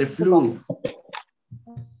 Flu. The flu.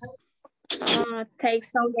 Take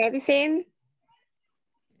some medicine.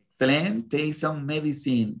 Excellent. Take some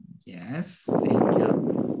medicine. Yes. Thank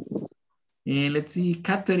you. And let's see.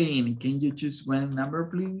 Catherine, can you choose one number,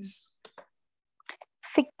 please?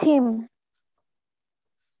 15.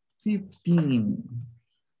 15.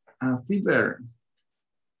 Fever.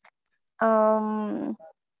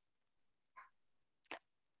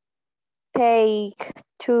 Take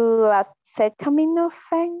 2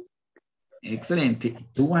 acetaminophen. Excellent.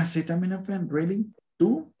 2 acetaminophen, really?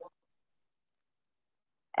 2?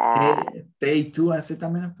 Take 2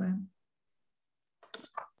 acetaminophen.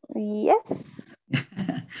 Yes.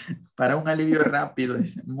 Para un alivio rápido,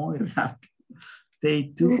 muy rápido.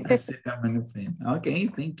 Take 2 acetaminophen. Okay,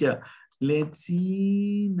 thank you. Let's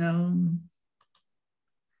see now.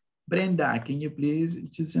 Brenda, can you please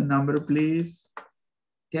choose a number, please?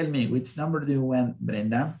 Tell me, which number do you want,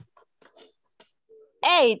 Brenda?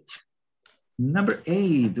 8. Number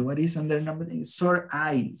 8. What is under number 8? Sore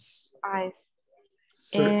eyes. Eyes.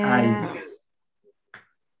 Sore eyes.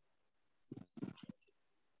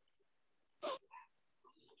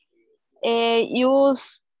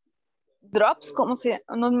 Use drops,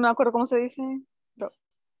 no me acuerdo cómo se dice.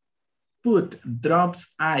 Put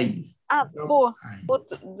drops eyes. Put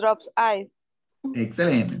drops eyes.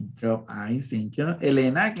 Excellent. Drop eyes. Thank you.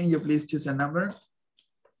 Elena, can you please choose a number?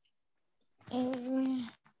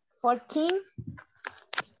 14.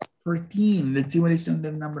 14. Let's see what is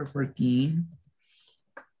under number 14.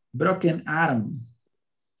 Broken arm.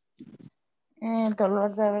 Dolor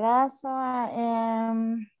de brazo.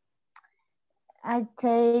 I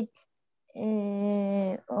take,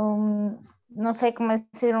 no sé cómo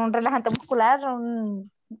decir, un relajante muscular,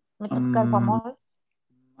 metocarbamol.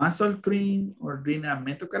 Muscle cream or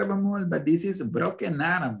metocarbamol, but this is broken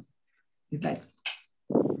arm. It's like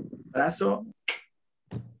un brazo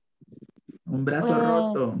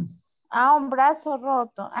roto. Un brazo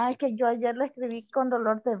roto. Que yo ayer lo escribí con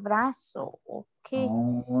dolor de brazo. Okay.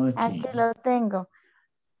 Aquí lo tengo.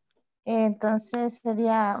 Entonces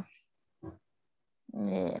sería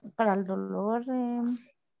para el dolor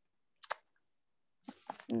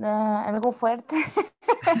algo fuerte.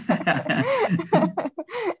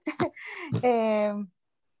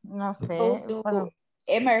 No sé. Bueno.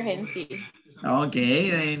 Emergency.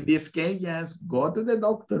 Okay, in this case, just go to the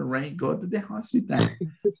doctor, right? Go to the hospital.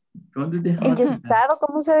 Go to the hospital. Enyesado,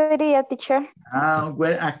 ¿cómo se diría, teacher?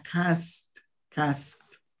 Wear a cast. Cast.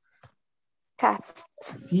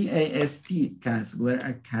 C-A-S-T, cast. Wear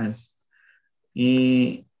a cast.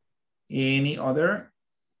 Any other?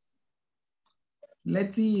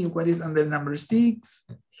 Let's see what is under number 6.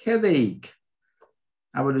 Headache.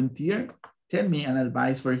 A volunteer, tell me an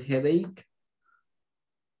advice for headache.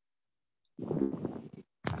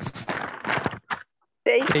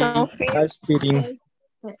 Take some aspirin.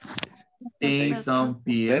 Take some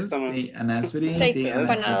pills. Take an aspirin. Take an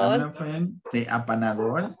acetaminophen. Take a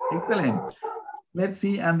Panadol. Excellent. Let's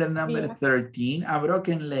see under number 13. A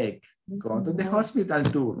broken leg. Go to the hospital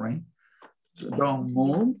too, right? Don't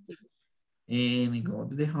move. And go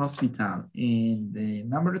to the hospital. And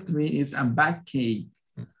number 3 is a backache.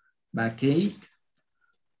 Backache.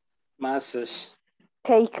 Massage.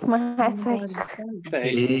 Take message.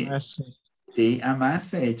 Take a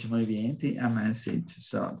message. Muy bien, take a message.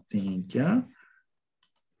 So, thank you.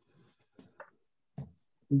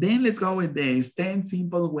 Then let's go with this 10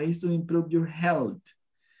 simple ways to improve your health.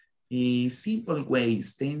 Simple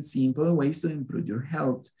ways, 10 simple ways to improve your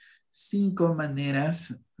health. 5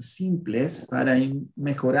 maneras simples para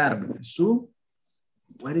mejorar su,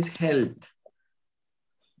 what is health?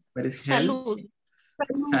 What is health? Salud.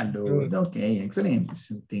 Salud, okay, excellent.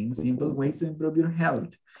 10 simple ways to improve your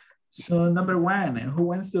health. So number 1, who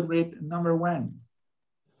wants to read number 1?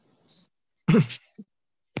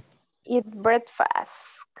 Eat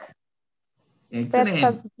breakfast. Excellent.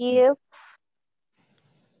 Breakfast gives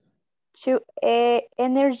you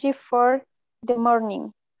energy for the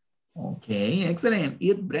morning. Okay, excellent.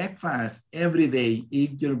 Eat breakfast every day.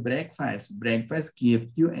 Eat your breakfast. Breakfast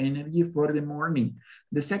gives you energy for the morning.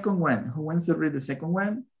 The second one, who wants to read the second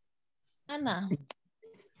one? Anna.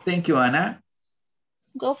 Thank you, Anna.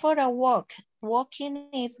 Go for a walk. Walking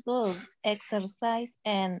is good exercise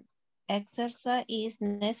and exercise is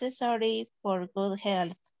necessary for good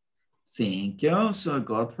health. Thank you. So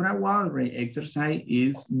go for a walk. Exercise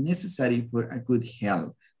is necessary for a good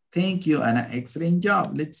health. Thank you, Anna. Excellent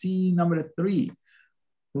job. Let's see number 3.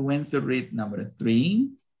 Who wants to read number 3?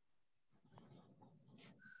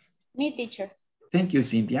 Me, teacher. Thank you,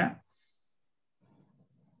 Cynthia.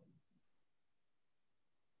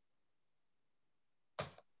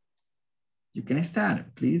 You can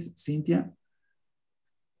start, please, Cynthia.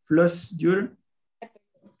 Floss your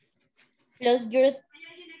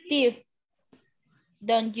teeth.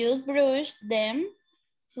 Don't use brush them.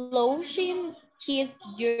 Flossing keeps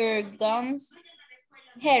your gums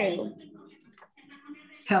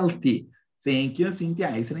healthy. Thank you, Cynthia.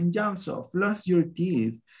 Excellent job. So floss your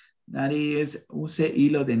teeth. That is, use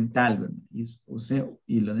hilo dental. Use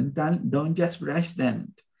hilo dental. Don't just brush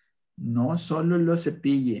them. No solo lo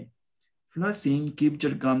cepille. Flossing keeps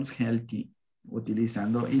your gums healthy.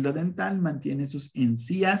 Utilizando hilo dental, mantiene sus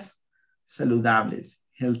encías saludables.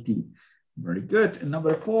 Healthy. Very good.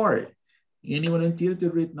 Number 4. Any volunteer to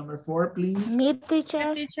read number 4, please? Me,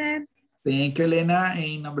 teacher. Thank you, Elena.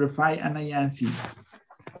 And number 5, Anna Yancy.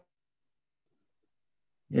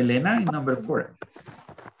 Elena, in number 4.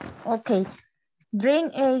 Okay.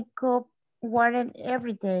 Drink a cup of water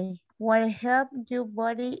every day. Water helps your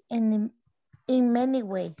body in many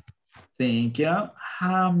ways. Thank you.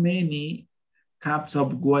 How many cups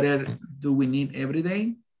of water do we need every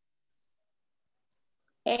day?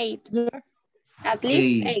 8. Yes. At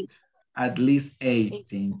least 8. At least 8.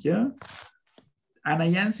 Thank you. Anna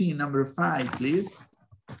Yancy, number 5, please.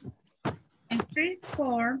 Stretch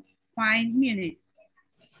for 5 minutes.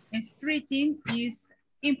 Stretching is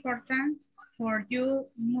important for your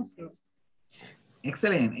muscles.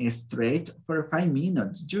 Excellent. Stretch for 5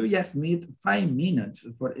 minutes. You just need 5 minutes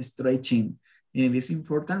for stretching. And it is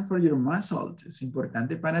important for your muscles. Es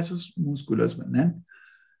importante para sus músculos, ¿verdad?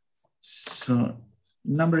 So,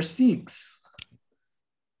 number 6.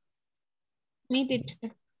 Me,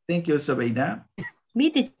 teacher. Thank you, Sobeida. Me,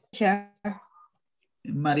 teacher.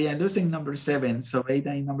 Maria Luz in number 7.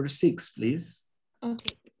 Sobeida in number 6, please.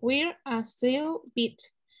 Okay. Wear a seat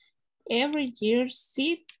belt. Every year,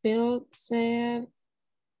 seat belts save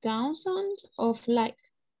thousands of lives.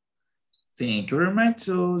 Thank you very much.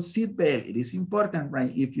 So seat belt, it is important,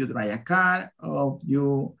 right? If you drive a car or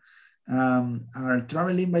you are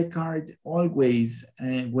traveling by car, always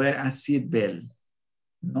wear a seat belt.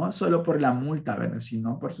 No solo por la multa, ¿verdad?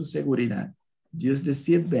 Sino por su seguridad. Use the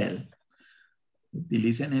seat belt.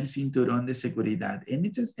 Utilicen el cinturón de seguridad. And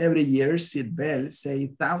it says every year seat belts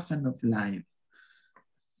save thousands of lives.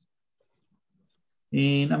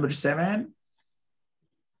 And number 7.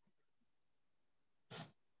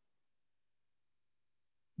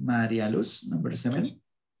 Maria Luz, number 7.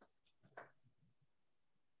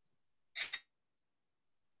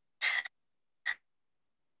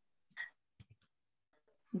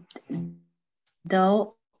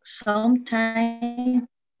 Though sometimes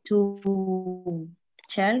to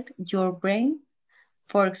charge your brain,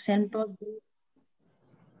 for example,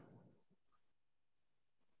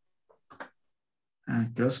 a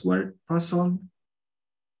crossword puzzle.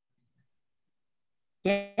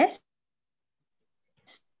 Yes.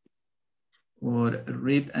 Or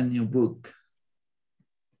read a new book.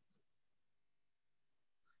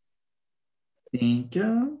 Thank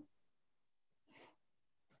you.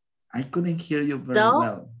 I couldn't hear you very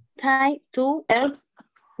well. Time to help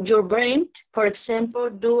your brain, for example,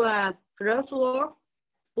 do a crossword,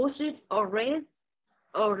 puzzle, or read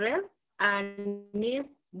a new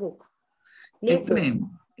book. Excellent.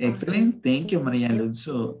 Excellent. Thank you, Maria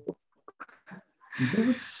Alonso.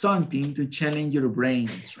 Do something to challenge your brain.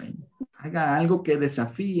 Right? Haga algo que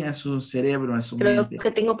desafíe a su cerebro, a su Creo mente.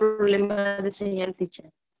 que tengo problemas de señal,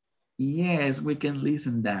 teacher. Yes, we can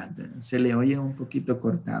listen that. Se le oye un poquito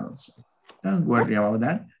cortado. So don't worry about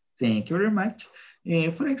that. Thank you very much.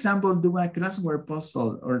 For example, do a crossword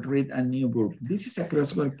puzzle or read a new book. This is a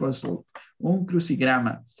crossword puzzle, un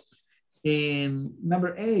crucigrama. In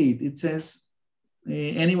number 8, it says,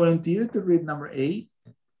 any volunteer to read number 8?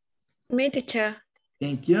 Me, teacher.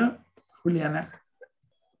 Thank you. Juliana.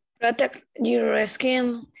 Protect your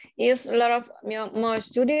skin. Use a lot of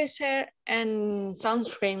moisturizer and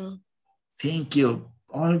sunscreen. Thank you.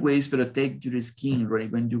 Always protect your skin,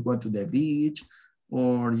 right? When you go to the beach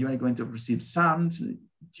or you are going to receive sun,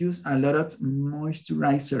 use a lot of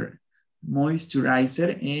moisturizer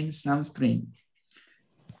and sunscreen.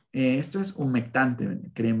 Esto es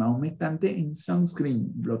humectante, crema humectante en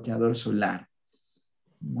sunscreen, bloqueador solar.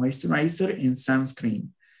 Moisturizer and sunscreen.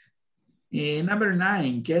 Number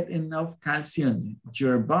 9, get enough calcium.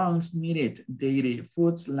 Your bones need it. Dairy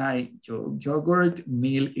foods like yogurt,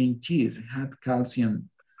 milk, and cheese have calcium.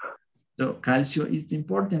 So calcium is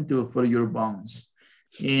important too for your bones.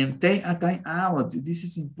 And take a time out. This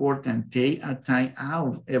is important. Take a time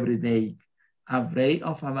out every day. A break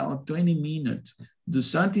of about 20 minutes. Do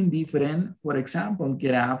something different. For example,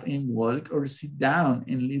 get up and walk or sit down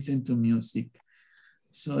and listen to music.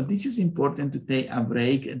 So this is important to take a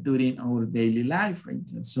break during our daily life, right?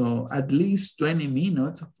 So at least 20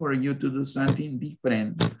 minutes for you to do something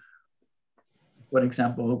different. For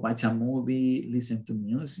example, watch a movie, listen to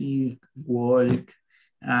music, walk,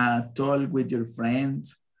 talk with your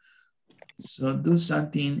friends. So do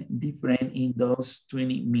something different in those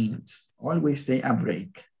 20 minutes. Always take a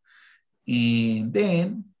break. And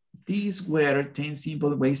then these were 10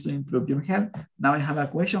 simple ways to improve your health. Now I have a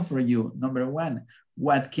question for you. Number 1,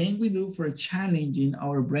 what can we do for challenging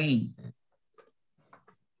our brain?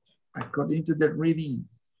 According to the reading.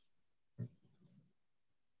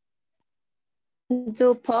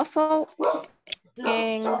 Do puzzle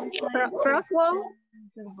and crossword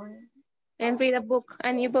and read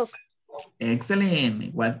a new book.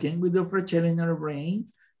 Excellent. What can we do for challenging our brain?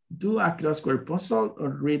 Do a crossword puzzle or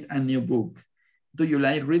read a new book. Do you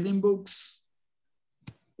like reading books?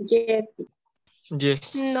 Yes.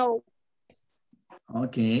 Yes. No.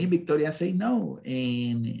 Okay, Victoria say no,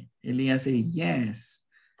 and Elia say yes.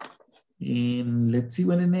 And let's see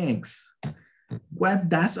what the next. What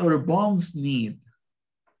does our bones need?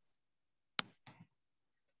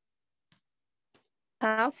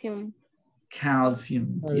 Calcium.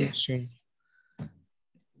 Calcium, yes.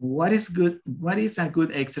 What is good? What is a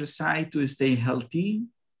good exercise to stay healthy?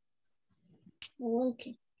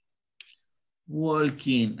 Walking.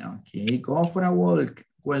 Walking, okay, go for a walk,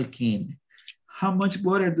 walking. How much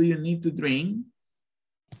water do you need to drink?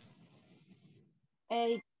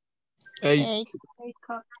 8 8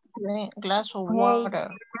 glass of water.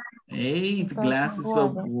 8 glasses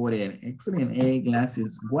of water. Excellent, 8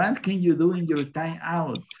 glasses. What can you do in your time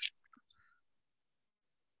out?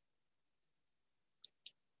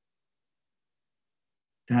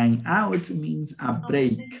 Time out means a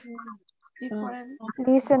break.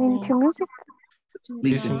 Listening to music.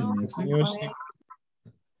 Listen to music.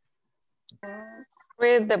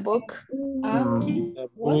 Read the book.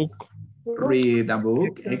 Read a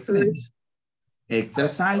book. Excellent.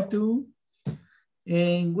 Exercise too.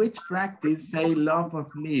 In which practice say love of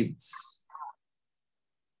lives?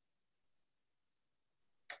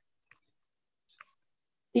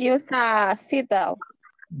 Use a seatbelt.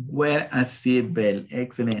 Wear a seatbelt.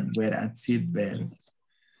 Excellent. Wear a seatbelt.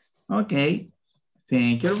 Okay.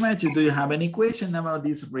 Thank you very much. Do you have any question about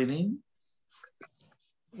this reading?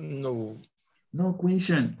 No. No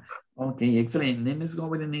question. Okay, excellent. Then let's go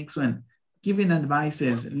with the next one. Giving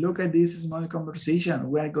advices. Look at this small conversation.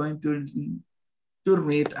 We are going to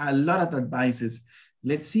read a lot of advices.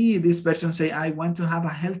 Let's see, this person say, I want to have a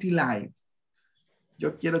healthy life.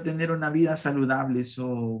 Yo quiero tener una vida saludable.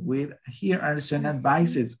 So here are some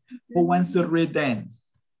advices. Who wants to read them?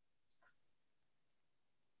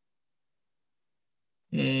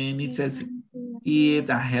 And it says, eat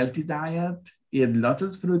a healthy diet, eat lots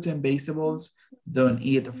of fruits and vegetables, don't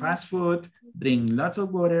eat fast food, drink lots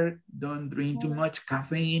of water, don't drink too much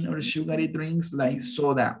caffeine or sugary drinks like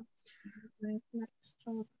soda.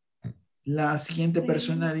 La siguiente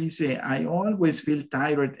persona dice, I always feel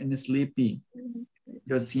tired and sleepy.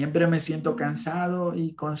 Yo siempre me siento cansado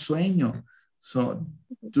y con sueño. So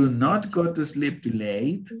do not go to sleep too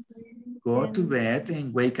late. Go to bed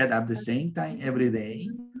and wake up at the same time every day.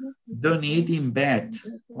 Don't eat in bed.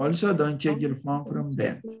 Also, don't check your phone from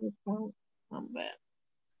bed.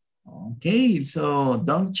 Okay, so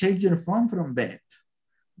don't check your phone from bed.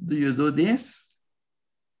 Do you do this?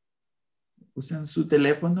 ¿Usan su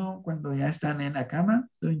teléfono cuando ya están en la cama?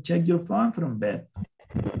 Don't check your phone from bed.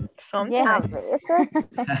 Sometimes.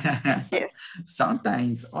 Yes.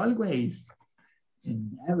 Sometimes, always,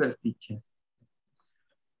 and never, teacher.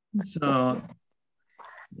 So,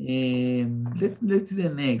 let's do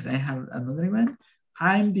the next. I have another one.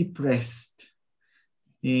 I'm depressed.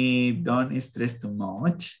 Don't stress too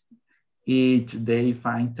much. Each day,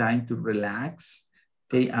 find time to relax.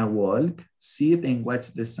 Take a walk. Sit and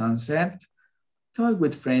watch the sunset. Talk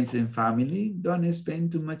with friends and family. Don't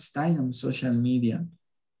spend too much time on social media.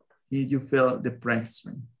 If you feel depressed.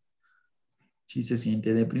 Si se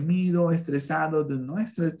siente deprimido o estresado, do not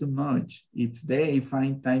stress too much. Each day,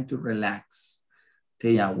 find time to relax.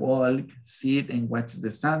 Take a walk. Sit and watch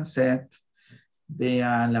the sunset.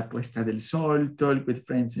 Vea la puesta del sol. Talk with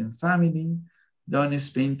friends and family. Don't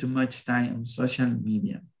spend too much time on social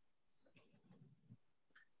media.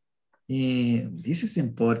 This is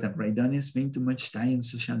important, right? Don't spend too much time on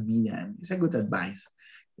social media. It's a good advice.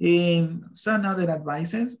 Some other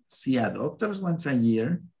advices, see a doctor once a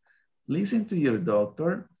year, listen to your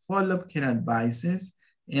doctor, follow up her advices,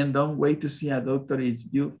 and don't wait to see a doctor if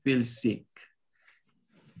you feel sick.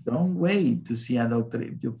 Don't wait to see a doctor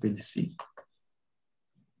if you feel sick.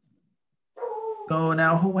 So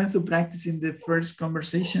now who wants to practice in the first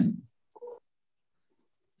conversation?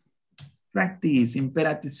 Practice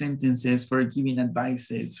imperative sentences for giving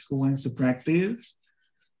advices. Who wants to practice?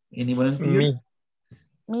 Any volunteer? Me.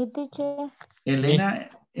 Me, teacher. Elena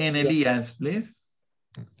and Elias, please.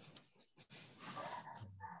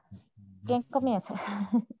 ¿Quién comienza?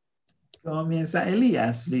 Comienza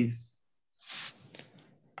Elias, please.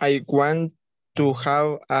 I want to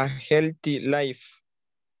have a healthy life.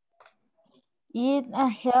 Eat a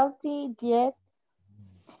healthy diet.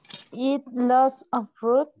 Eat lots of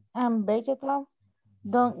fruit and vegetables.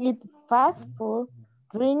 Don't eat fast food.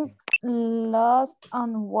 Drink lots of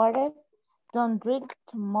water. Don't drink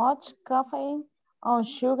too much caffeine or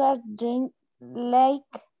sugar. Drink like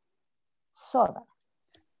soda.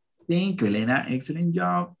 Thank you, Elena. Excellent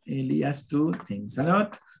job. Elias too. Thanks a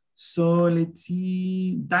lot. So let's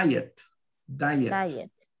see. Diet.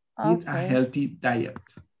 Diet. Eat a Okay. healthy diet.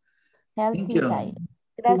 Healthy Thank you. diet.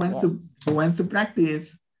 Who wants to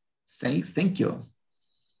practice? Say thank you.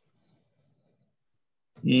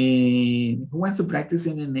 Who wants to practice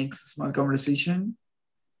in the next small conversation?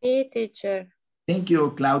 Me, teacher. Thank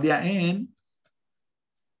you, Claudia. And?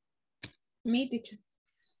 Me, teacher.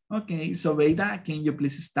 Okay, so Veida, can you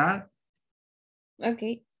please start?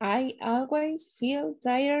 Okay, I always feel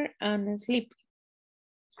tired and sleepy.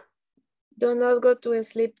 Do not go to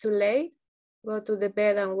sleep too late. Go to the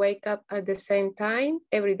bed and wake up at the same time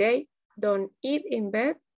every day. Don't eat in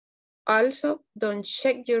bed. Also, don't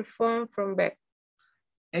check your phone from bed.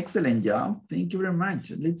 Excellent job. Thank you very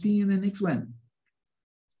much. Let's see in the next one.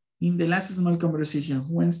 In the last small conversation,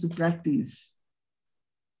 who wants to practice?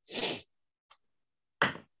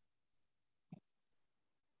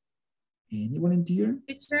 Any volunteer?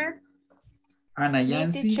 Teacher. Ana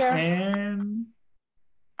Yancy teacher. and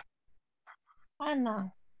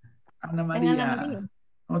Ana. Ana Maria. And Ana Maria.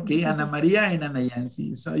 Okay, Ana Maria and Ana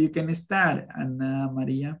Yancy. So you can start, Ana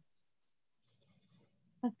Maria.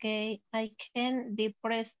 Okay, I can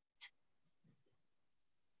depressed.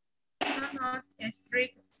 Do not stress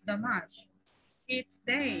too much. Each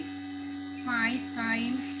day, find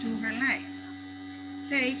time to relax.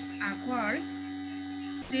 Take a walk.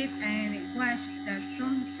 Sit and watch the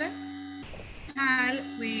sunset. Talk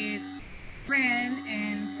with friends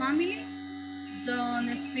and family. Don't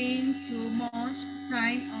spend too much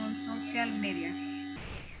time on social media.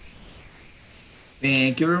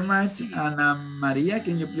 Thank you very much. Ana Maria,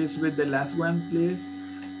 can you please read the last one,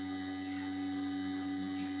 please?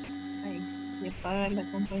 Ay, se apaga la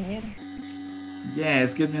compañera.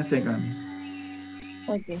 Yes, give me a second.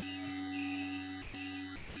 Okay.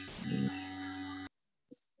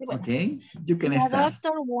 Okay, you can Si a start.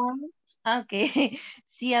 doctor once, okay.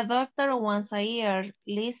 Si a doctor once a year,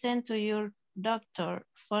 listen to your doctor,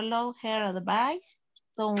 follow her advice.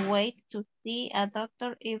 Don't wait to see a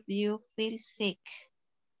doctor if you feel sick.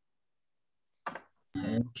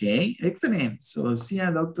 Okay, excellent. So see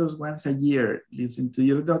a doctor once a year. Listen to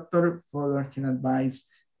your doctor, follow her advice.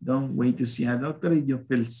 Don't wait to see a doctor if you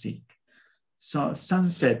feel sick. So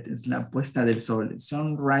sunset es la puesta del sol.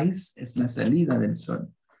 Sunrise es la salida del sol.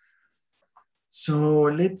 So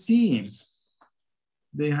let's see.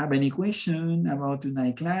 Do you have any question about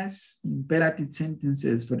tonight class? Imperative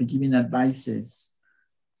sentences for giving advices.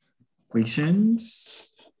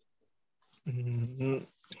 Questions?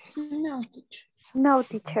 No, teacher. No,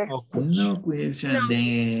 teacher. No question. No.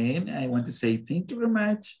 Then I want to say thank you very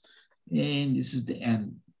much. And this is the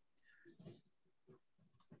end.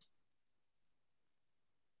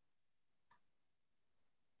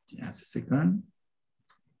 Just a second.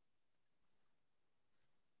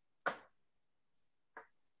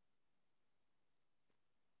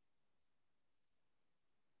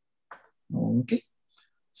 Okay.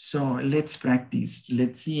 So let's practice.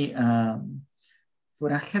 Let's see. For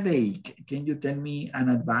a headache, can you tell me an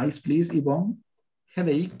advice, please, Yvonne?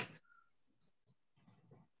 Headache.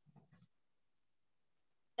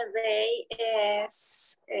 Day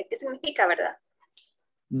es, ¿qué significa, verdad?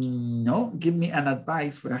 No, give me an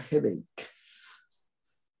advice for a headache.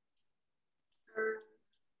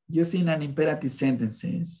 Using an imperative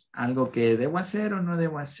sentences. Algo que debo hacer o no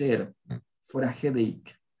debo hacer for a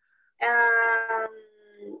headache.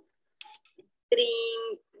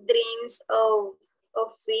 Drinks of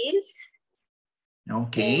pills.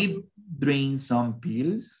 Okay, drink some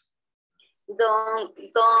pills. Don't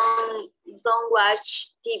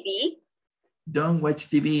watch TV. Don't watch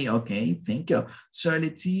TV. Okay, thank you. So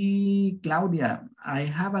let's see, Claudia. I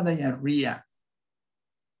have a diarrhea.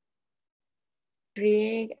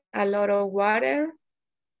 Drink a lot of water.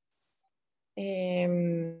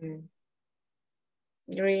 Drink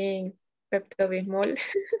Pepto-Bismol.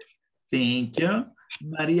 Thank you.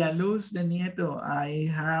 Maria Luz de Nieto, I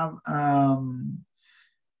have a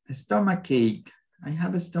stomach ache. I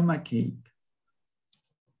have a stomach ache.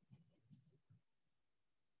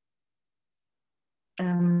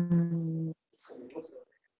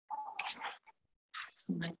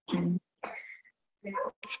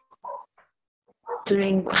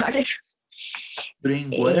 Drink water.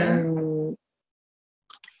 Drink water.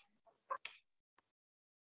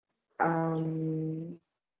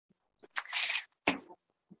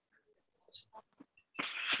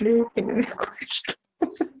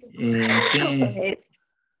 Okay.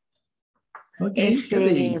 Okay,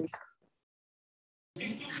 headache.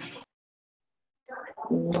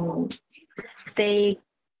 Take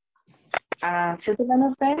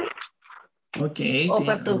ciudadanos. Okay.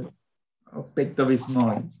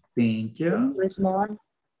 Pepto-Bismol. Thank you.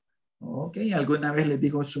 Okay, ¿alguna vez les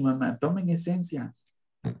dijo su mamá, tomen esencia?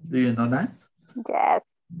 Do you know that? Yes.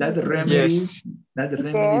 That remedy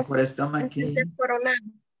for stomach ache. Esencia coronada.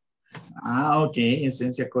 Ah, ok,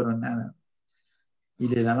 esencia coronada. Y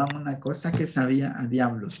le daban una cosa que sabía a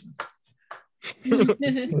diablos.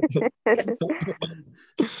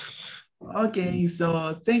 Okay,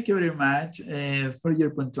 so thank you very much for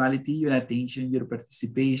your punctuality, your attention, your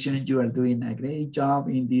participation. You are doing a great job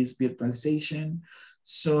in this virtual session.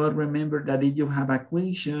 So remember that if you have a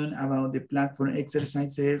question about the platform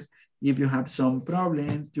exercises, if you have some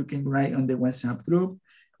problems, you can write on the WhatsApp group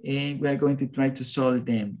and we are going to try to solve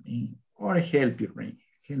them or help you, right?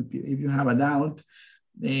 Help you. If you have a doubt,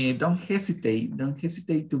 don't hesitate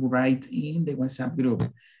to write in the WhatsApp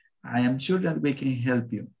group. I am sure that we can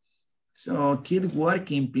help you. So keep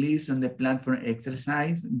working, please, on the platform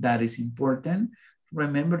exercise. That is important.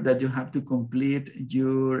 Remember that you have to complete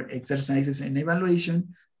your exercises and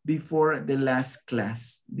evaluation before the last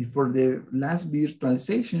class. Before the last virtual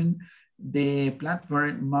session, the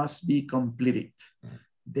platform must be completed.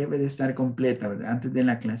 Debe de estar completa, ¿verdad? Antes de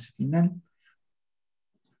la clase final.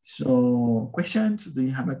 So, questions? Do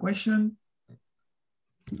you have a question?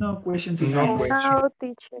 No question tonight. No,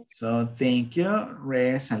 teacher. So, thank you.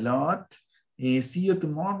 Rest a lot. See you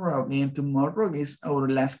tomorrow. And tomorrow is our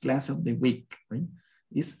last class of the week, right?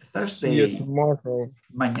 It's Thursday. See you tomorrow.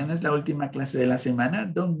 Mañana es la última clase de la semana.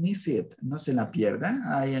 Don't miss it. No se la pierda.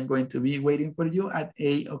 I am going to be waiting for you at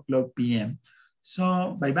 8 o'clock p.m.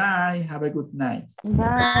 So, bye-bye. Have a good night.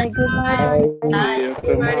 Bye. Good night. Bye.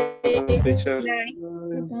 Bye. Teacher.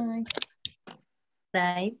 Bye.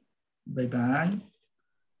 Bye. Bye-bye.